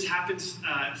content. This happens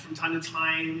from time to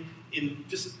time in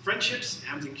just friendships, it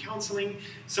happens in counseling.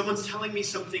 Someone's telling me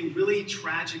something really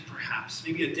tragic, perhaps,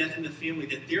 maybe a death in the family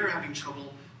that they're having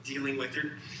trouble dealing with.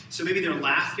 So maybe they're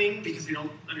laughing because they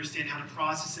don't understand how to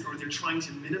process it, or they're trying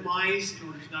to minimize in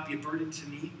order to not be a burden to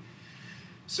me.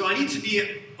 So I need to be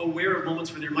aware of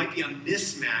moments where there might be a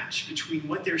mismatch between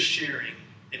what they're sharing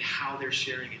and how they're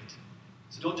sharing it.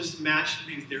 So don't just match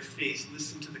maybe their face,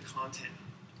 listen to the content.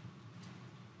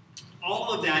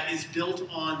 All of that is built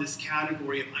on this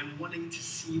category of I'm wanting to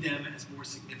see them as more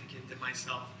significant than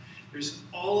myself. There's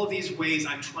all of these ways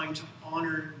I'm trying to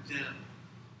honor them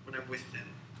when I'm with them.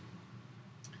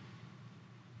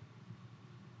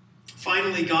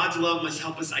 Finally, God's love must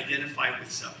help us identify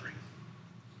with suffering.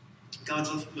 God's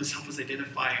love must help us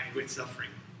identify with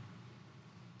suffering.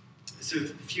 So a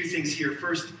few things here.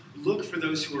 First, look for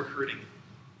those who are hurting.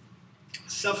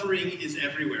 Suffering is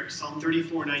everywhere. Psalm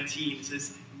 34:19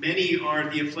 says, many are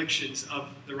the afflictions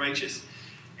of the righteous.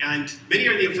 And many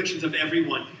are the afflictions of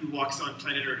everyone who walks on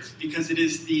planet Earth, because it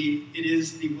is the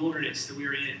wilderness that we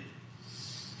are in.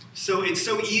 So it's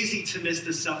so easy to miss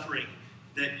the suffering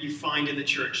that you find in the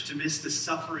church, to miss the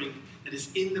suffering that is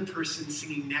in the person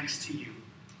singing next to you,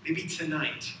 maybe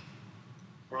tonight,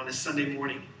 or on a Sunday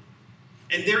morning.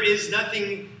 And there is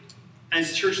nothing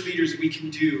as church leaders we can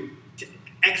do to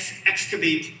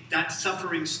excavate that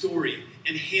suffering story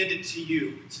and hand it to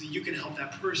you so that you can help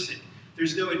that person.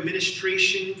 There's no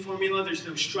administration formula, there's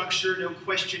no structure, no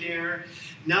questionnaire,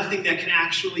 nothing that can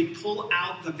actually pull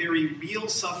out the very real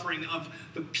suffering of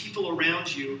the people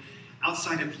around you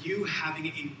outside of you having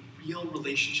a real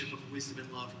relationship of wisdom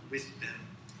and love with them.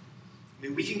 I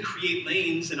mean, we can create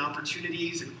lanes and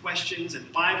opportunities and questions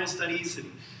and Bible studies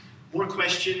and more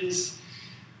questions,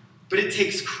 but it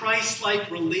takes Christ-like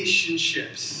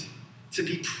relationships to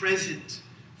be present,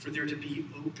 for there to be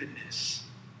openness.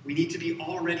 We need to be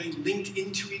already linked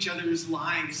into each other's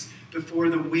lives before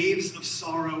the waves of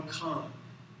sorrow come.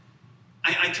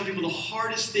 I tell people the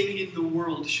hardest thing in the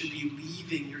world should be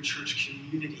leaving your church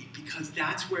community, because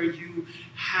that's where you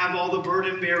have all the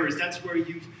burden bearers. That's where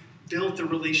you've built the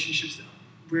relationships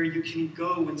where you can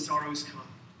go when sorrows come.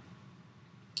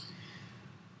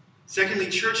 Secondly,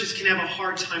 churches can have a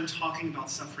hard time talking about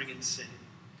suffering and sin.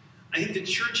 I think the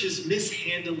church's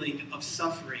mishandling of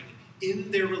suffering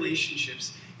in their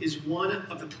relationships is one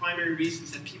of the primary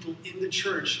reasons that people in the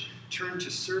church turn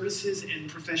to services and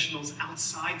professionals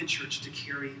outside the church to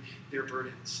carry their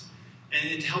burdens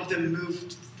and to help them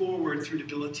move forward through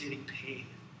debilitating pain.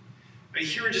 Right,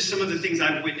 here are just some of the things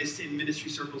I've witnessed in ministry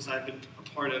circles I've been a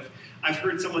part of. I've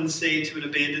heard someone say to an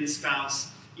abandoned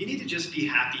spouse, "You need to just be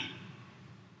happy."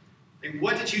 Like,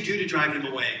 what did you do to drive them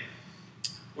away?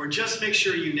 Or just make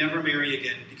sure you never marry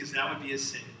again, because that would be a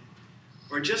sin.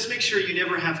 Or just make sure you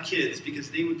never have kids,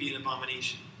 because they would be an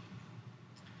abomination.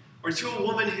 Or to a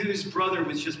woman whose brother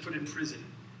was just put in prison,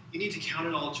 you need to count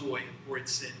it all joy, or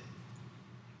it's sin.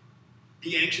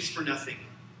 Be anxious for nothing.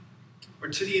 Or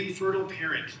to the infertile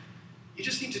parent, you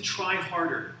just need to try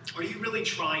harder. Are you really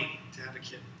trying to have a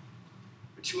kid?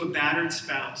 Or to a battered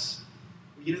spouse,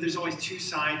 there's always two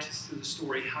sides to the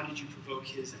story. How did you provoke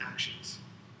his actions?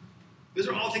 Those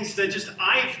are all things that just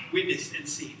I've witnessed and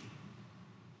seen.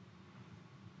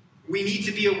 We need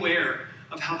to be aware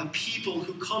of how the people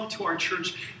who come to our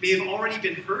church may have already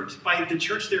been hurt by the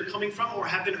church they're coming from, or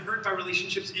have been hurt by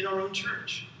relationships in our own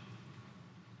church.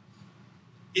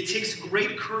 It takes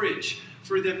great courage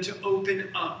for them to open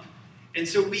up. And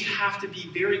so we have to be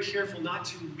very careful not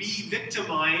to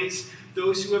re-victimize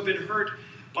those who have been hurt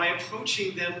by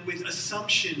approaching them with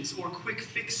assumptions or quick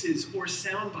fixes or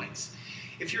sound bites.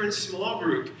 If you're in small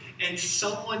group and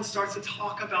someone starts to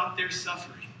talk about their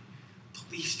suffering,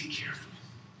 please be careful.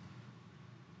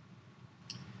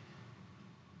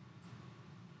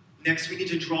 Next, we need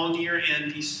to draw near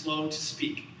and be slow to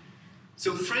speak.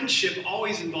 So friendship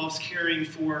always involves caring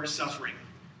for suffering.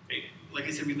 Right? Like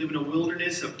I said, we live in a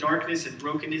wilderness of darkness and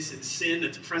brokenness and sin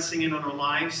that's pressing in on our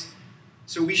lives.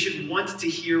 So we should want to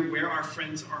hear where our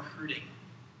friends are hurting.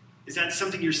 Is that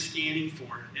something you're scanning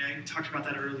for? And I talked about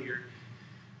that earlier.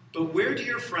 But where do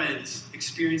your friends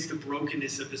experience the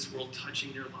brokenness of this world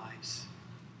touching their lives?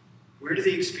 Where do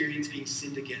they experience being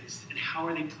sinned against? And how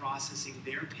are they processing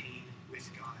their pain with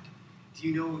God? Do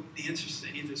you know the answers to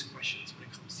any of those questions when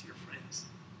it comes to your friends?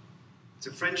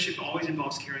 So friendship always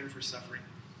involves caring for suffering.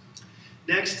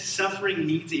 Next, suffering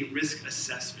needs a risk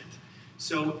assessment.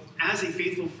 So as a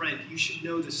faithful friend, you should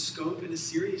know the scope and the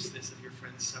seriousness of your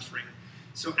friend's suffering.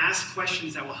 So ask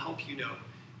questions that will help you know.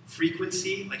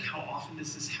 Frequency, like how often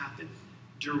does this happen?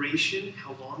 Duration,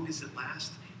 how long does it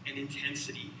last? And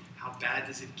intensity, how bad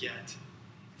does it get?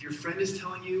 If your friend is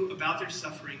telling you about their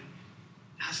suffering,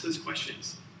 ask those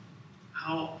questions.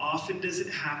 How often does it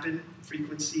happen?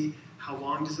 Frequency, how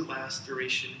long does it last?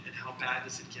 Duration, and how bad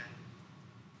does it get?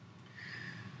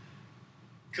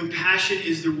 Compassion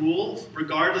is the rule,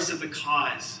 regardless of the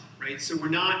cause, right? So we're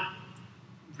not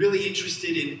really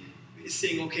interested in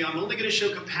saying, okay, I'm only going to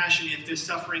show compassion if their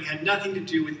suffering had nothing to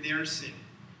do with their sin.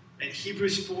 And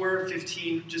Hebrews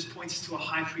 4:15 just points us to a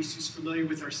high priest who's familiar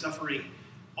with our suffering.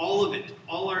 All of it,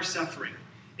 all our suffering.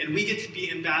 And we get to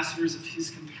be ambassadors of his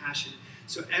compassion.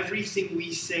 So everything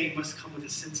we say must come with a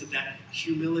sense of that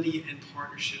humility and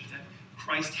partnership that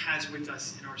Christ has with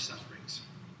us in our sufferings.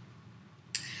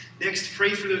 Next,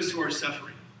 pray for those who are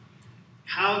suffering.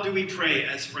 How do we pray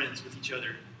as friends with each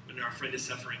other when our friend is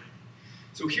suffering?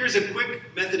 So here's a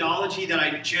quick methodology that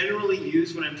I generally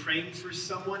use when I'm praying for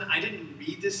someone. I didn't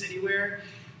read this anywhere.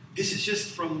 This is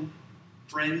just from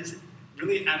friends,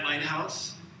 really at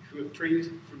Lighthouse, who have prayed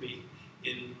for me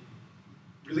in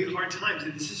really hard times.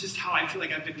 And this is just how I feel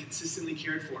like I've been consistently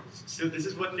cared for. So this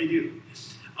is what they do.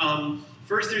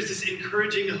 First, there's this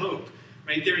encouraging hope,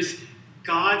 right? There's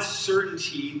God's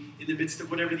certainty in the midst of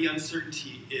whatever the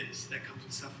uncertainty is that comes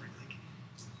with suffering. Like,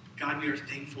 God, we are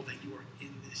thankful that you are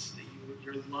in this, that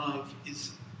your love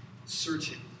is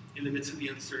certain in the midst of the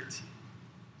uncertainty.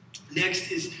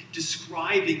 Next is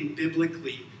describing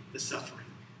biblically the suffering.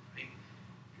 Right?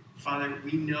 Father,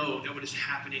 we know that what is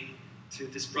happening to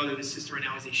this brother, this sister right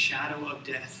now is a shadow of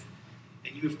death.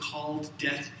 And you have called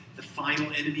death the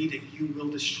final enemy that you will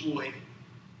destroy.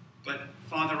 But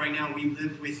Father, right now we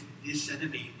live with this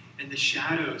enemy and the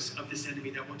shadows of this enemy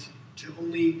that want to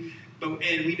only,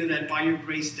 and we know that by your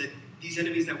grace that these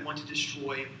enemies that want to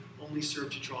destroy only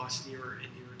serve to draw us nearer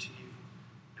and nearer to you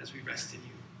as we rest in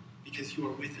you, because you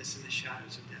are with us in the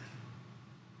shadows of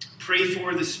death. Pray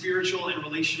for the spiritual and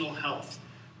relational health,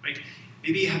 right?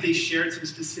 Maybe have they shared some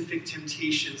specific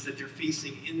temptations that they're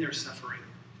facing in their suffering?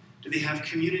 Do they have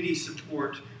community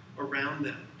support around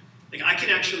them? Like, I can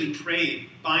actually pray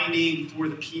by name for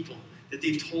the people that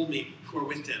they've told me who are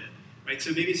with them, right?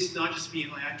 So maybe it's not just me.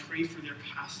 Like, I pray for their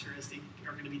pastor as they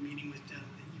are going to be meeting with them,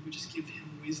 that you would just give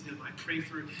him wisdom. I pray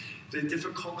for the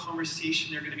difficult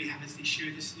conversation they're going to be having as they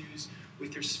share this news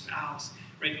with their spouse,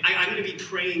 right? I'm going to be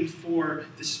praying for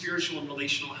the spiritual and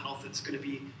relational health that's going to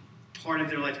be part of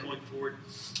their life going forward.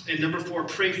 And number 4,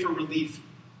 pray for relief.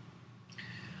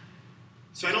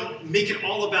 So I don't make it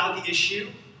all about the issue.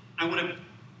 I want to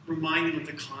remind them of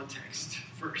the context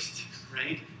first,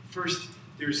 right? First,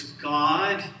 there's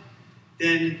God.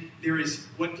 Then there is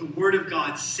what the Word of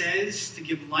God says to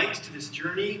give light to this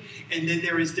journey. And then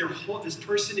there is this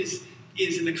person is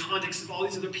in the context of all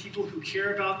these other people who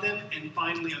care about them. And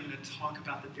finally, I'm going to talk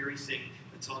about the very thing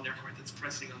that's on their heart, that's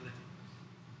pressing on them.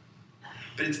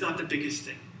 But it's not the biggest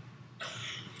thing.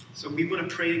 So we want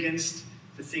to pray against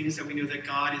the things that we know that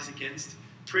God is against.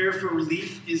 Prayer for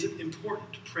relief is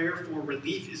important. Prayer for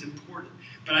relief is important.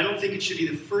 But I don't think it should be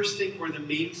the first thing or the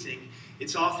main thing.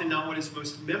 It's often not what is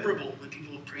most memorable when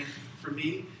people have prayed for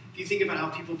me. If you think about how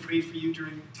people prayed for you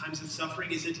during times of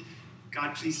suffering, is it,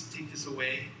 God, please take this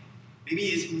away? Maybe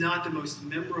it's not the most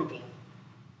memorable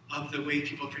of the way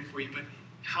people have prayed for you, but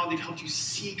how they've helped you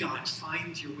see God,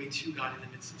 find your way to God in the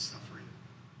midst of suffering.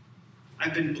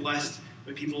 I've been blessed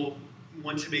when people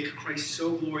want to make Christ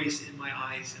so glorious in my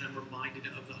eyes, and I'm reminded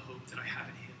of the hope that I have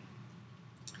in him.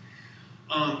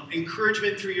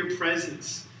 Encouragement through your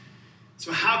presence.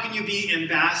 So how can you be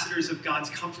ambassadors of God's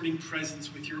comforting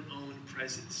presence with your own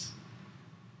presence?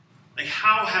 Like,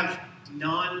 how have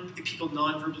people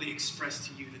non-verbally expressed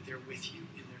to you that they're with you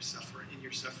in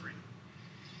your suffering?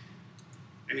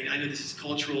 I mean, I know this is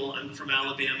cultural. I'm from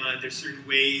Alabama. There's certain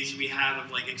ways we have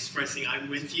of expressing I'm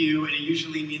with you, and it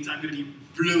usually means I'm going to be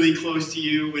really close to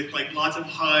you with lots of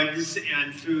hugs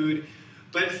and food.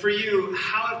 But for you,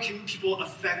 how have people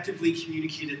effectively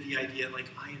communicated the idea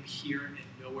I am here and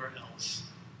nowhere else?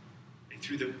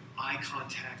 Through the eye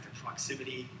contact, the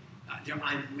proximity,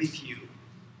 I'm with you,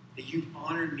 that you've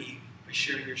honored me by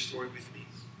sharing your story with me.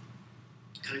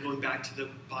 Kind of going back to the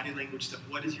body language stuff.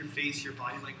 What does your face, your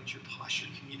body language, your posture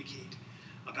communicate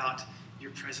about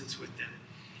your presence with them?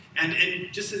 And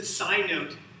just a side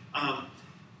note,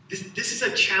 this is a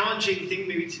challenging thing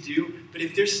maybe to do, but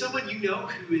if there's someone you know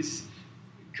who is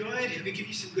good, who can give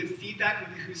you some good feedback,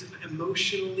 maybe who's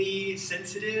emotionally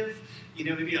sensitive,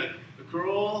 maybe a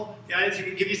girl, guys, who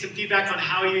can give you some feedback on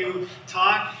how you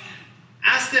talk,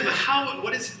 ask them,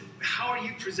 how are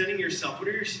you presenting yourself? What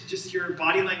are your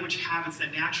body language habits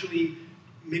that naturally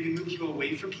maybe move you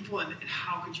away from people, and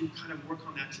how could you kind of work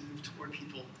on that to move toward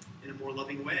people in a more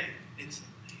loving way?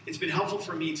 It's been helpful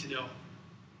for me to know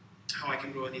how I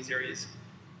can grow in these areas.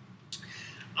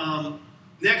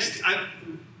 Next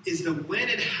is the when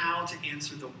and how to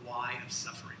answer the why of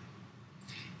suffering.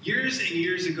 Years and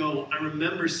years ago, I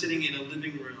remember sitting in a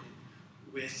living room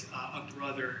with a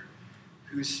brother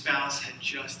whose spouse had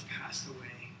just passed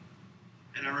away.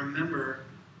 And I remember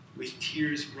with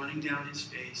tears running down his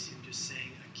face, him just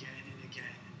saying again and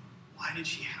again, why did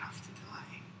she have to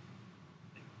die?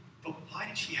 But why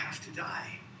did she have to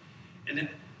die? And then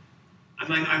I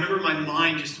remember my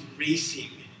mind just racing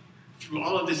through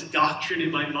all of this doctrine in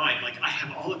my mind. I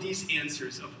have all of these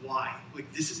answers of why.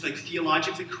 This is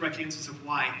theologically correct answers of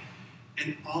why.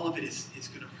 And all of it is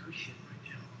going to hurt him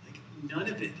right now. None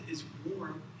of it is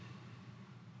warm.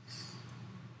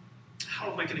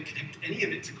 How am I going to connect any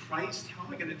of it to Christ? How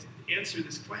am I going to answer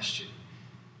this question?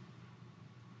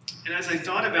 And as I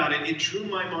thought about it, it drew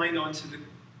my mind onto the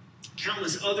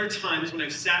countless other times when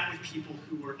I've sat with people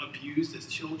who were abused as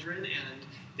children, and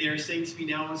they are saying to me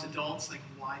now as adults,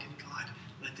 why did God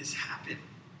let this happen?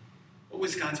 What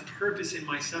was God's purpose in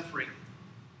my suffering?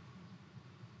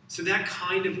 So that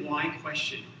kind of why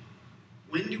question,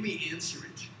 when do we answer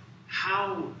it?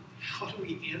 How do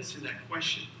we answer that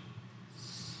question?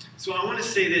 So I want to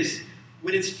say this,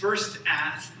 when it's first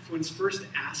one's first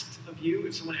asked of you,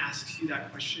 if someone asks you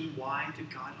that question, why did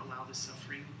God allow this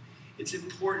suffering? It's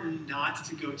important not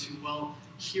to go to, well,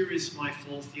 here is my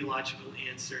full theological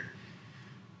answer.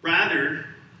 Rather,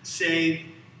 say,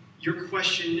 your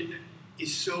question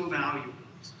is so valuable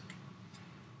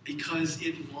because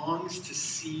it longs to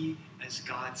see as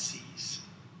God sees.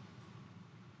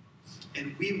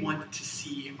 And we want to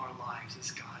see our lives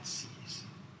as God sees.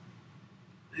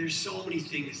 There's so many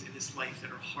things in this life that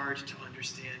are hard to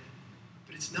understand,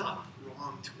 but it's not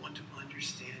wrong to want to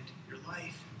understand your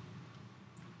life.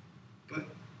 But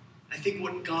I think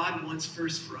what God wants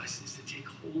first for us is to take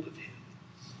hold of him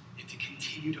and to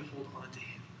continue to hold on to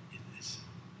him in this.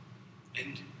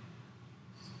 And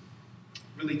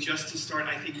really, just to start,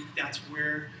 I think that's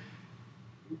where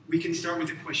we can start with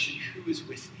the question, who is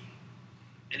with me?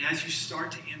 And as you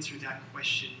start to answer that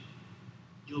question,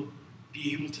 you'll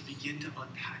be able to begin to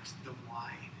unpack the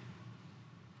why.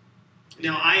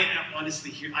 Now, I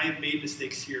honestly I have made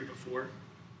mistakes here before.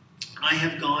 I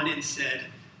have gone and said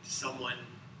to someone,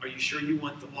 are you sure you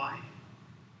want the why?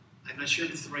 I'm not sure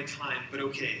if it's the right time, but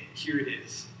okay, here it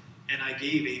is. And I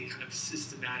gave a kind of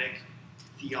systematic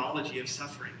theology of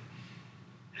suffering.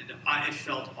 And I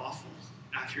felt awful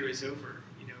after it was over,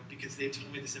 because they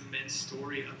told me this immense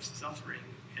story of suffering.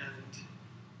 And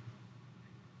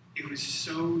it was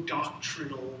so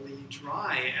doctrinally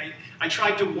dry. I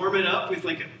tried to warm it up with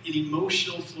like an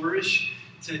emotional flourish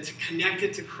to connect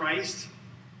it to Christ.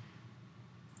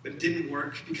 But it didn't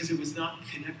work because it was not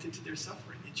connected to their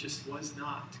suffering. It just was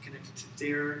not connected to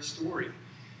their story.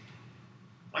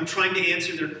 I'm trying to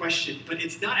answer their question, but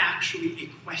it's not actually a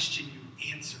question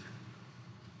you answer.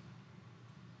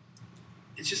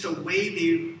 It's just a way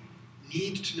they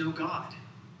need to know God.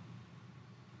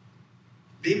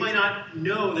 They might not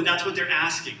know that that's what they're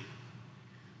asking,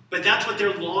 but that's what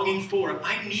they're longing for.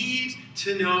 I need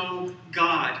to know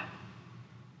God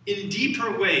in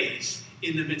deeper ways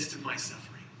in the midst of my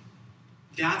suffering.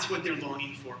 That's what they're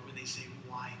longing for when they say,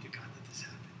 why did God let this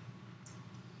happen?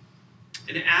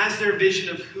 And as their vision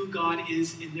of who God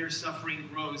is in their suffering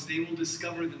grows, they will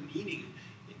discover the meaning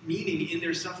in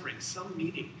their suffering, some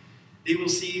meaning. They will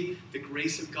see the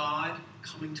grace of God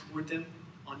coming toward them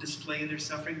on display in their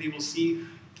suffering. They will see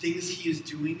things he is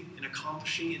doing and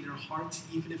accomplishing in their hearts,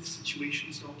 even if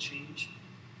situations don't change.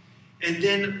 And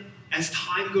then, as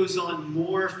time goes on,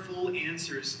 more full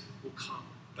answers will come.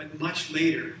 But much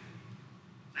later,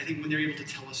 I think when they're able to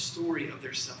tell a story of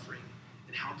their suffering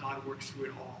and how God worked through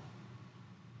it all.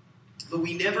 But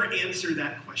we never answer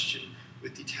that question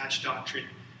with detached doctrine.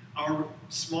 Our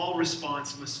small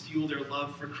response must fuel their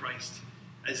love for Christ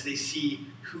as they see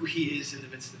who he is in the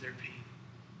midst of their pain.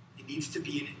 It needs to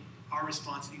be, our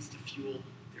response needs to fuel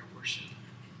their worship.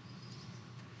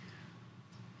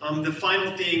 The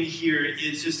final thing here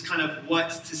is just kind of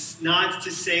what not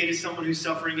to say to someone who's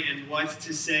suffering and what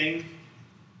to say.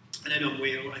 And I know I'm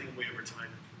way over time.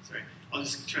 Sorry. I'll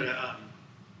just try to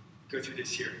go through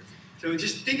this here. So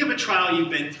just think of a trial you've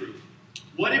been through.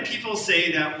 What did people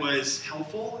say that was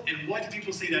helpful, and what did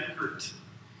people say that hurt?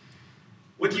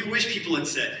 What do you wish people had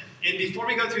said? And before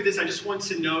we go through this, I just want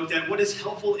to note that what is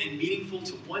helpful and meaningful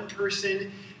to one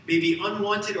person may be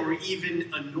unwanted or even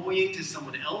annoying to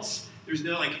someone else. There's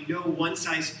no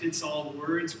one-size-fits-all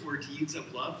words or deeds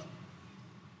of love.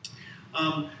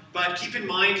 But keep in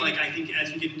mind, I think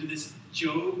as we get into this,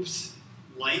 Job's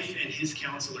life and his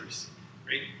counselors,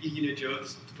 right? Job,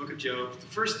 the book of Job. The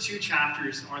first 2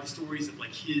 chapters are the stories of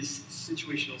his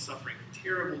situational suffering,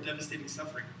 terrible, devastating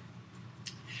suffering.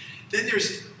 Then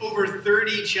there's over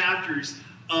 30 chapters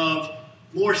of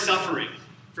more suffering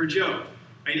for Job,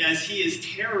 right? As he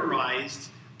is terrorized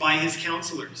by his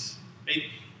counselors, right?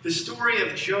 The story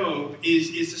of Job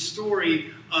is a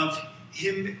story of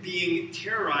him being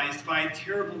terrorized by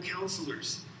terrible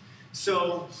counselors.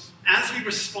 So as we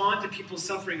respond to people's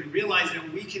suffering, realize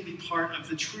that we can be part of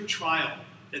the true trial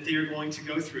that they are going to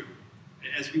go through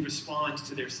as we respond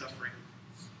to their suffering.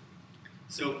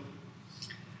 So,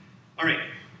 all right,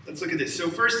 let's look at this. So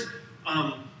first,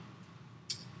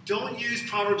 don't use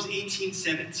Proverbs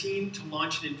 18:17 to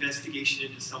launch an investigation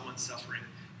into someone's suffering.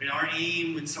 Right? Our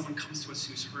aim when someone comes to us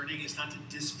who's hurting is not to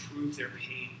disprove their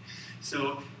pain.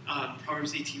 So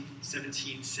Proverbs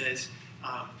 18:17 says,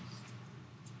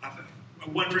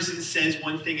 one person says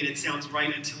one thing and it sounds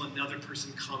right until another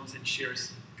person comes and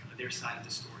shares their side of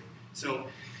the story. So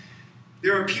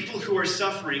there are people who are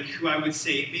suffering who I would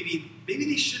say maybe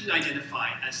they shouldn't identify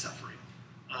as suffering.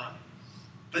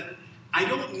 But I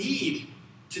don't need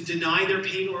to deny their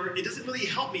pain, or it doesn't really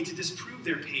help me to disprove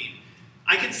their pain.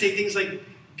 I can say things like,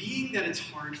 being that it's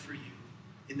hard for you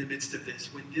in the midst of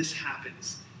this, when this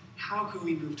happens, how can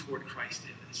we move toward Christ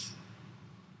in this?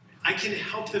 I can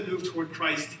help them move toward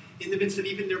Christ in the midst of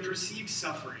even their perceived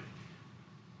suffering.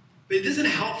 But it doesn't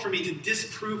help for me to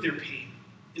disprove their pain.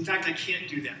 In fact, I can't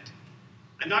do that.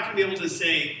 I'm not going to be able to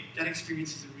say, that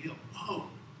experience isn't real. Oh,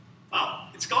 wow,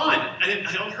 it's gone.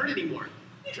 I don't hurt anymore.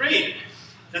 Great.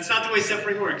 That's not the way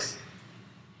suffering works.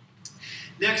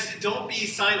 Next, don't be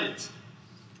silent.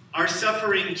 Our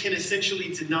suffering can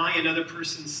essentially deny another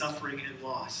person's suffering and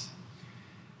loss.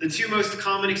 The two most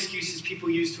common excuses people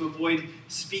use to avoid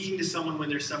speaking to someone when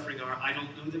they're suffering are, I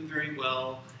don't know them very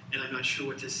well, and I'm not sure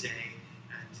what to say.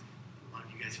 And a lot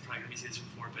of you guys have probably heard me say this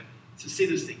before, but so say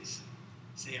those things.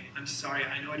 Say, I'm sorry,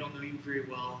 I know I don't know you very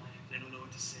well, and I don't know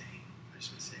what to say. I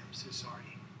just want to say, I'm so sorry.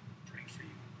 I'm praying for you.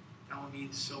 That will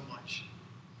mean so much.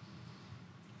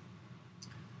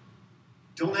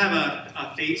 Don't have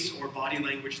a face or body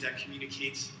language that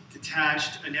communicates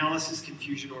detached analysis,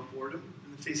 confusion, or boredom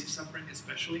in the face of suffering,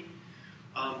 especially.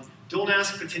 Don't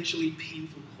ask potentially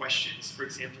painful questions. For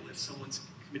example, if someone's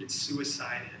committed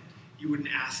suicide and you wouldn't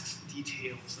ask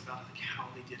details about how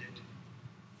they did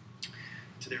it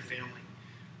to their family.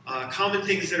 Common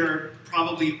things that are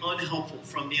probably unhelpful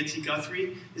from Nancy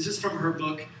Guthrie. This is from her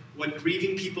book, What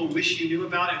Grieving People Wish You Knew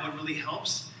About and What Really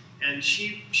Helps. And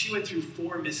she went through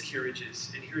 4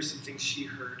 miscarriages, and here are some things she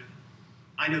heard.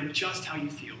 I know just how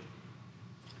you feel.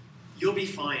 You'll be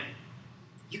fine.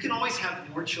 You can always have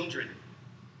more children.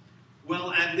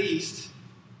 Well, at least,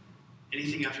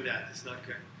 anything after that is not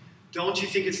good. Don't you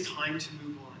think it's time to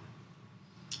move on?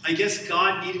 I guess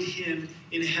God needed him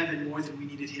in heaven more than we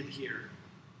needed him here.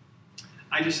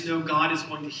 I just know God is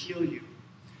going to heal you.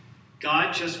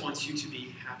 God just wants you to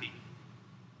be happy.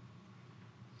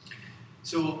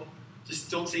 So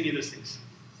just don't say any of those things.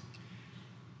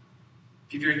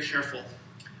 Be very careful.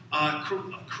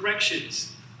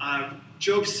 Corrections.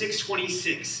 Job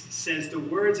 6:26 says the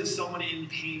words of someone in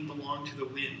pain belong to the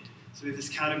wind. So we have this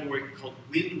category called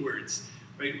wind words.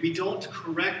 Right? We don't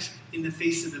correct in the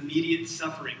face of immediate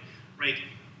suffering. Right?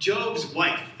 Job's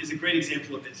wife is a great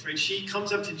example of this. Right? She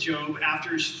comes up to Job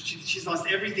after she's lost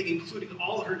everything, including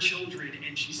all her children,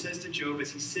 and she says to Job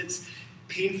as he sits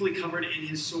painfully covered in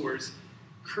his sores,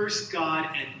 curse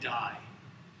God and die.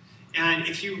 And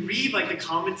if you read the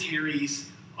commentaries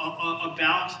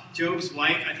about Job's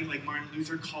wife, I think Martin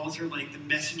Luther calls her the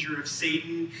messenger of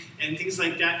Satan and things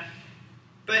like that.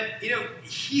 But,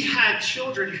 he had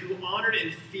children who honored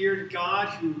and feared God,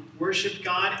 who worshiped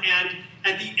God, and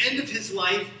at the end of his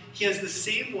life, he has the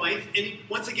same wife, and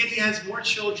once again, he has more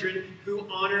children who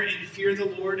honor and fear the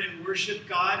Lord and worship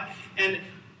God. And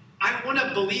I want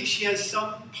to believe she has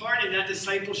some part in that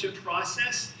discipleship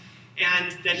process,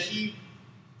 and that she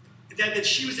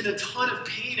was in a ton of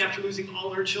pain after losing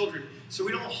all her children. So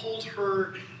we don't hold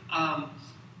her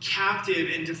captive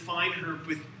and define her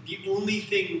with the only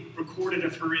thing recorded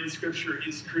of her in Scripture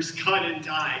is curse God and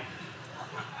die.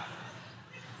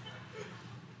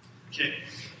 Okay,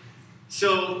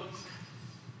 so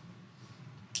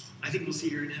I think we'll see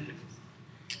her in heaven.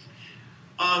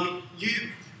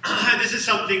 This is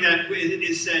something that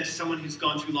is said to someone who's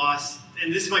gone through loss,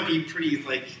 and this might be pretty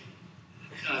very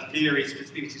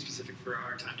maybe too specific for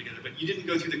our time together, but you didn't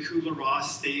go through the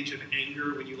Kubler-Ross stage of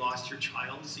anger when you lost your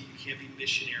child, so you can't be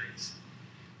missionaries.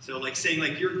 So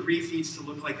saying your grief needs to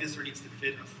look like this or needs to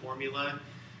fit a formula.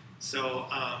 So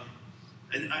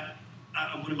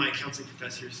one of my counseling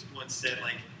professors once said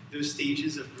those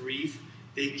stages of grief,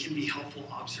 they can be helpful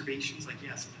observations.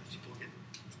 Sometimes people get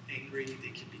angry, they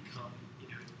can become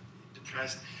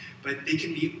depressed, but they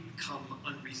can become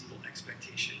unreasonable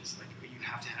expectations. You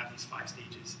have to have these 5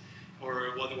 stages,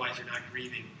 or otherwise you're not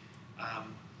grieving.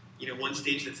 One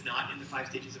stage that's not in the 5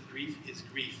 stages of grief is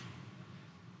grief.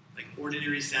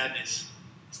 Ordinary sadness,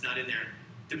 it's not in there.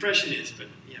 Depression is, but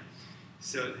yeah.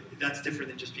 So that's different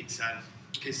than just being sad.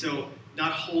 Okay, so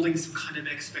not holding some kind of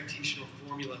expectation or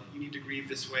formula. You need to grieve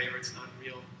this way or it's not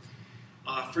real.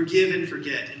 Forgive and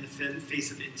forget in the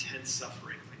face of intense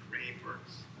suffering, like rape or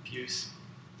abuse.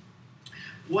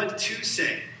 What to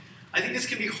say? I think this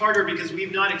can be harder because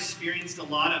we've not experienced a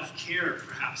lot of care,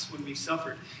 perhaps, when we've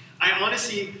suffered. I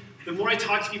honestly, the more I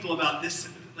talk to people about this,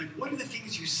 what are the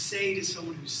things you say to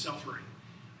someone who's suffering?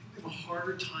 I think we have a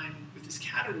harder time with this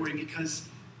category because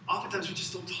oftentimes we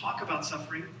just don't talk about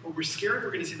suffering, or we're scared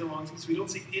we're going to say the wrong things, so we don't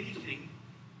say anything.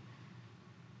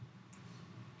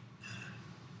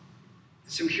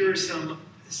 So here are some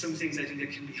things I think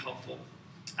that can be helpful.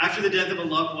 After the death of a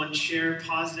loved one, share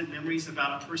positive memories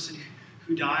about a person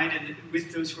who died and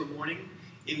with those who are mourning.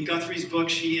 In Guthrie's book,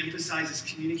 she emphasizes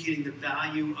communicating the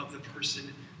value of the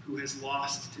person who has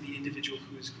lost to the individual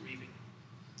who is grieving.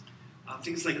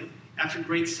 Things like After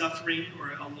great suffering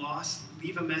or a loss,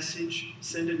 leave a message,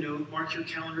 send a note, mark your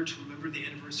calendar to remember the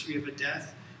anniversary of a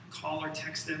death, call or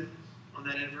text them on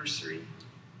that anniversary.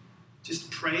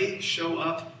 Just pray, show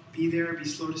up, be there, be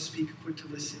slow to speak, quick to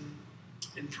listen,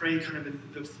 and pray kind of in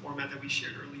the format that we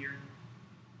shared earlier.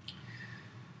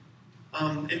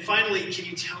 And finally, can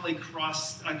you tell a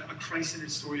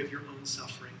Christ-centered story of your own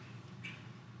suffering?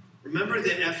 Remember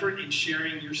that effort in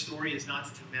sharing your story is not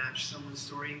to match someone's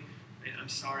story. Right? I'm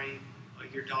sorry,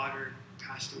 your daughter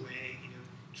passed away.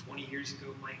 20 years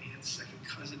ago, my aunt's second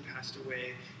cousin passed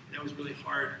away, and that was really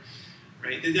hard.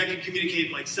 Right? That can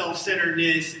communicate like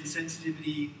self-centeredness,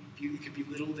 insensitivity. It could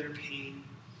belittle their pain.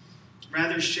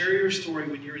 Rather, share your story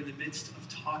when you're in the midst of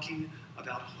talking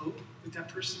about hope with that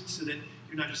person, so that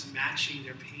you're not just matching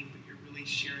their pain, but you're really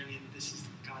sharing in this is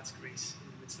God's grace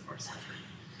in the midst of our suffering.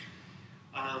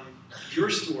 Your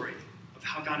story of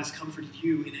how God has comforted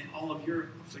you in all of your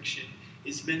affliction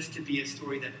is meant to be a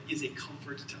story that is a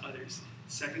comfort to others.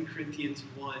 2 Corinthians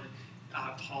 1,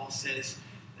 Paul says,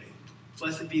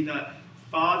 "Blessed be the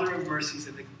Father of mercies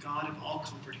and the God of all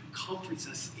comfort, who comforts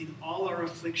us in all our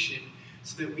affliction,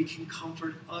 so that we can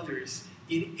comfort others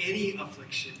in any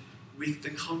affliction with the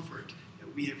comfort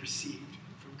that we have received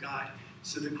from God."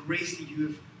 So the grace that you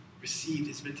have received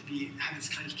is meant to have this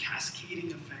kind of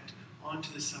cascading effect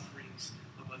onto the sufferings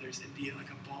of others and be like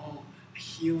a balm, a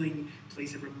healing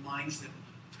place that reminds them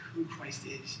of who Christ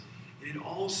is. And it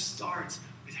all starts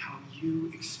with how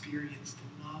you experience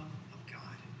the love of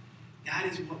God. That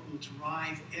is what will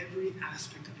drive every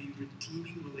aspect of a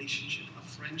redeeming relationship, a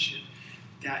friendship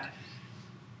that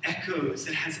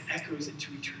has echoes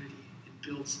into eternity and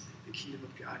builds the kingdom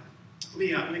of God.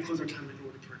 Let me close our time in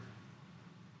order of prayer.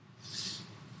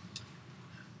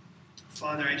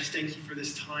 Father, I just thank you for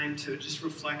this time to just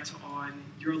reflect on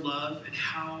your love and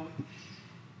how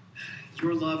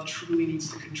your love truly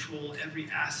needs to control every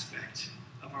aspect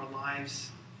of our lives,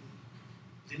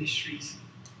 ministries.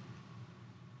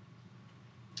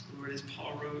 Lord, as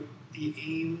Paul wrote, the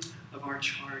aim of our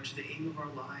charge, the aim of our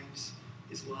lives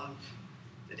is love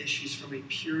that issues from a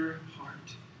pure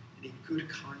heart and a good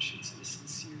conscience and a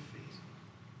sincere faith.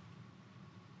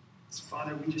 So,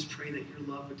 Father, we just pray that your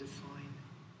love would define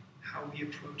how we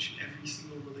approach every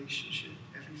single relationship,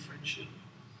 every friendship.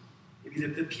 Maybe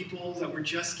the people that we're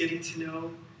just getting to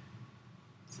know,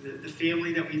 to the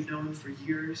family that we've known for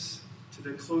years, to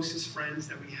the closest friends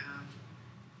that we have.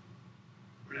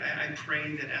 Lord, I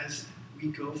pray that as we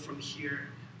go from here,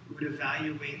 we would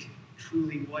evaluate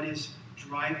truly what is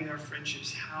driving our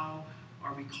friendships. How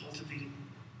are we cultivating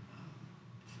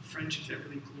friendships that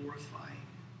really glorify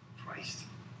Christ?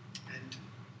 And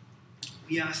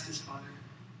we ask this, Father,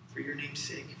 for your name's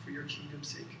sake, for your kingdom's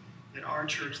sake, that our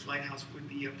church, Lighthouse, would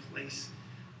be a place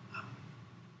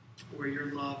where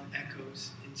your love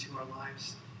echoes into our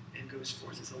lives and goes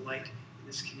forth as a light in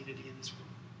this community, in this world.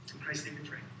 In Christ's name we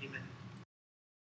pray. Amen.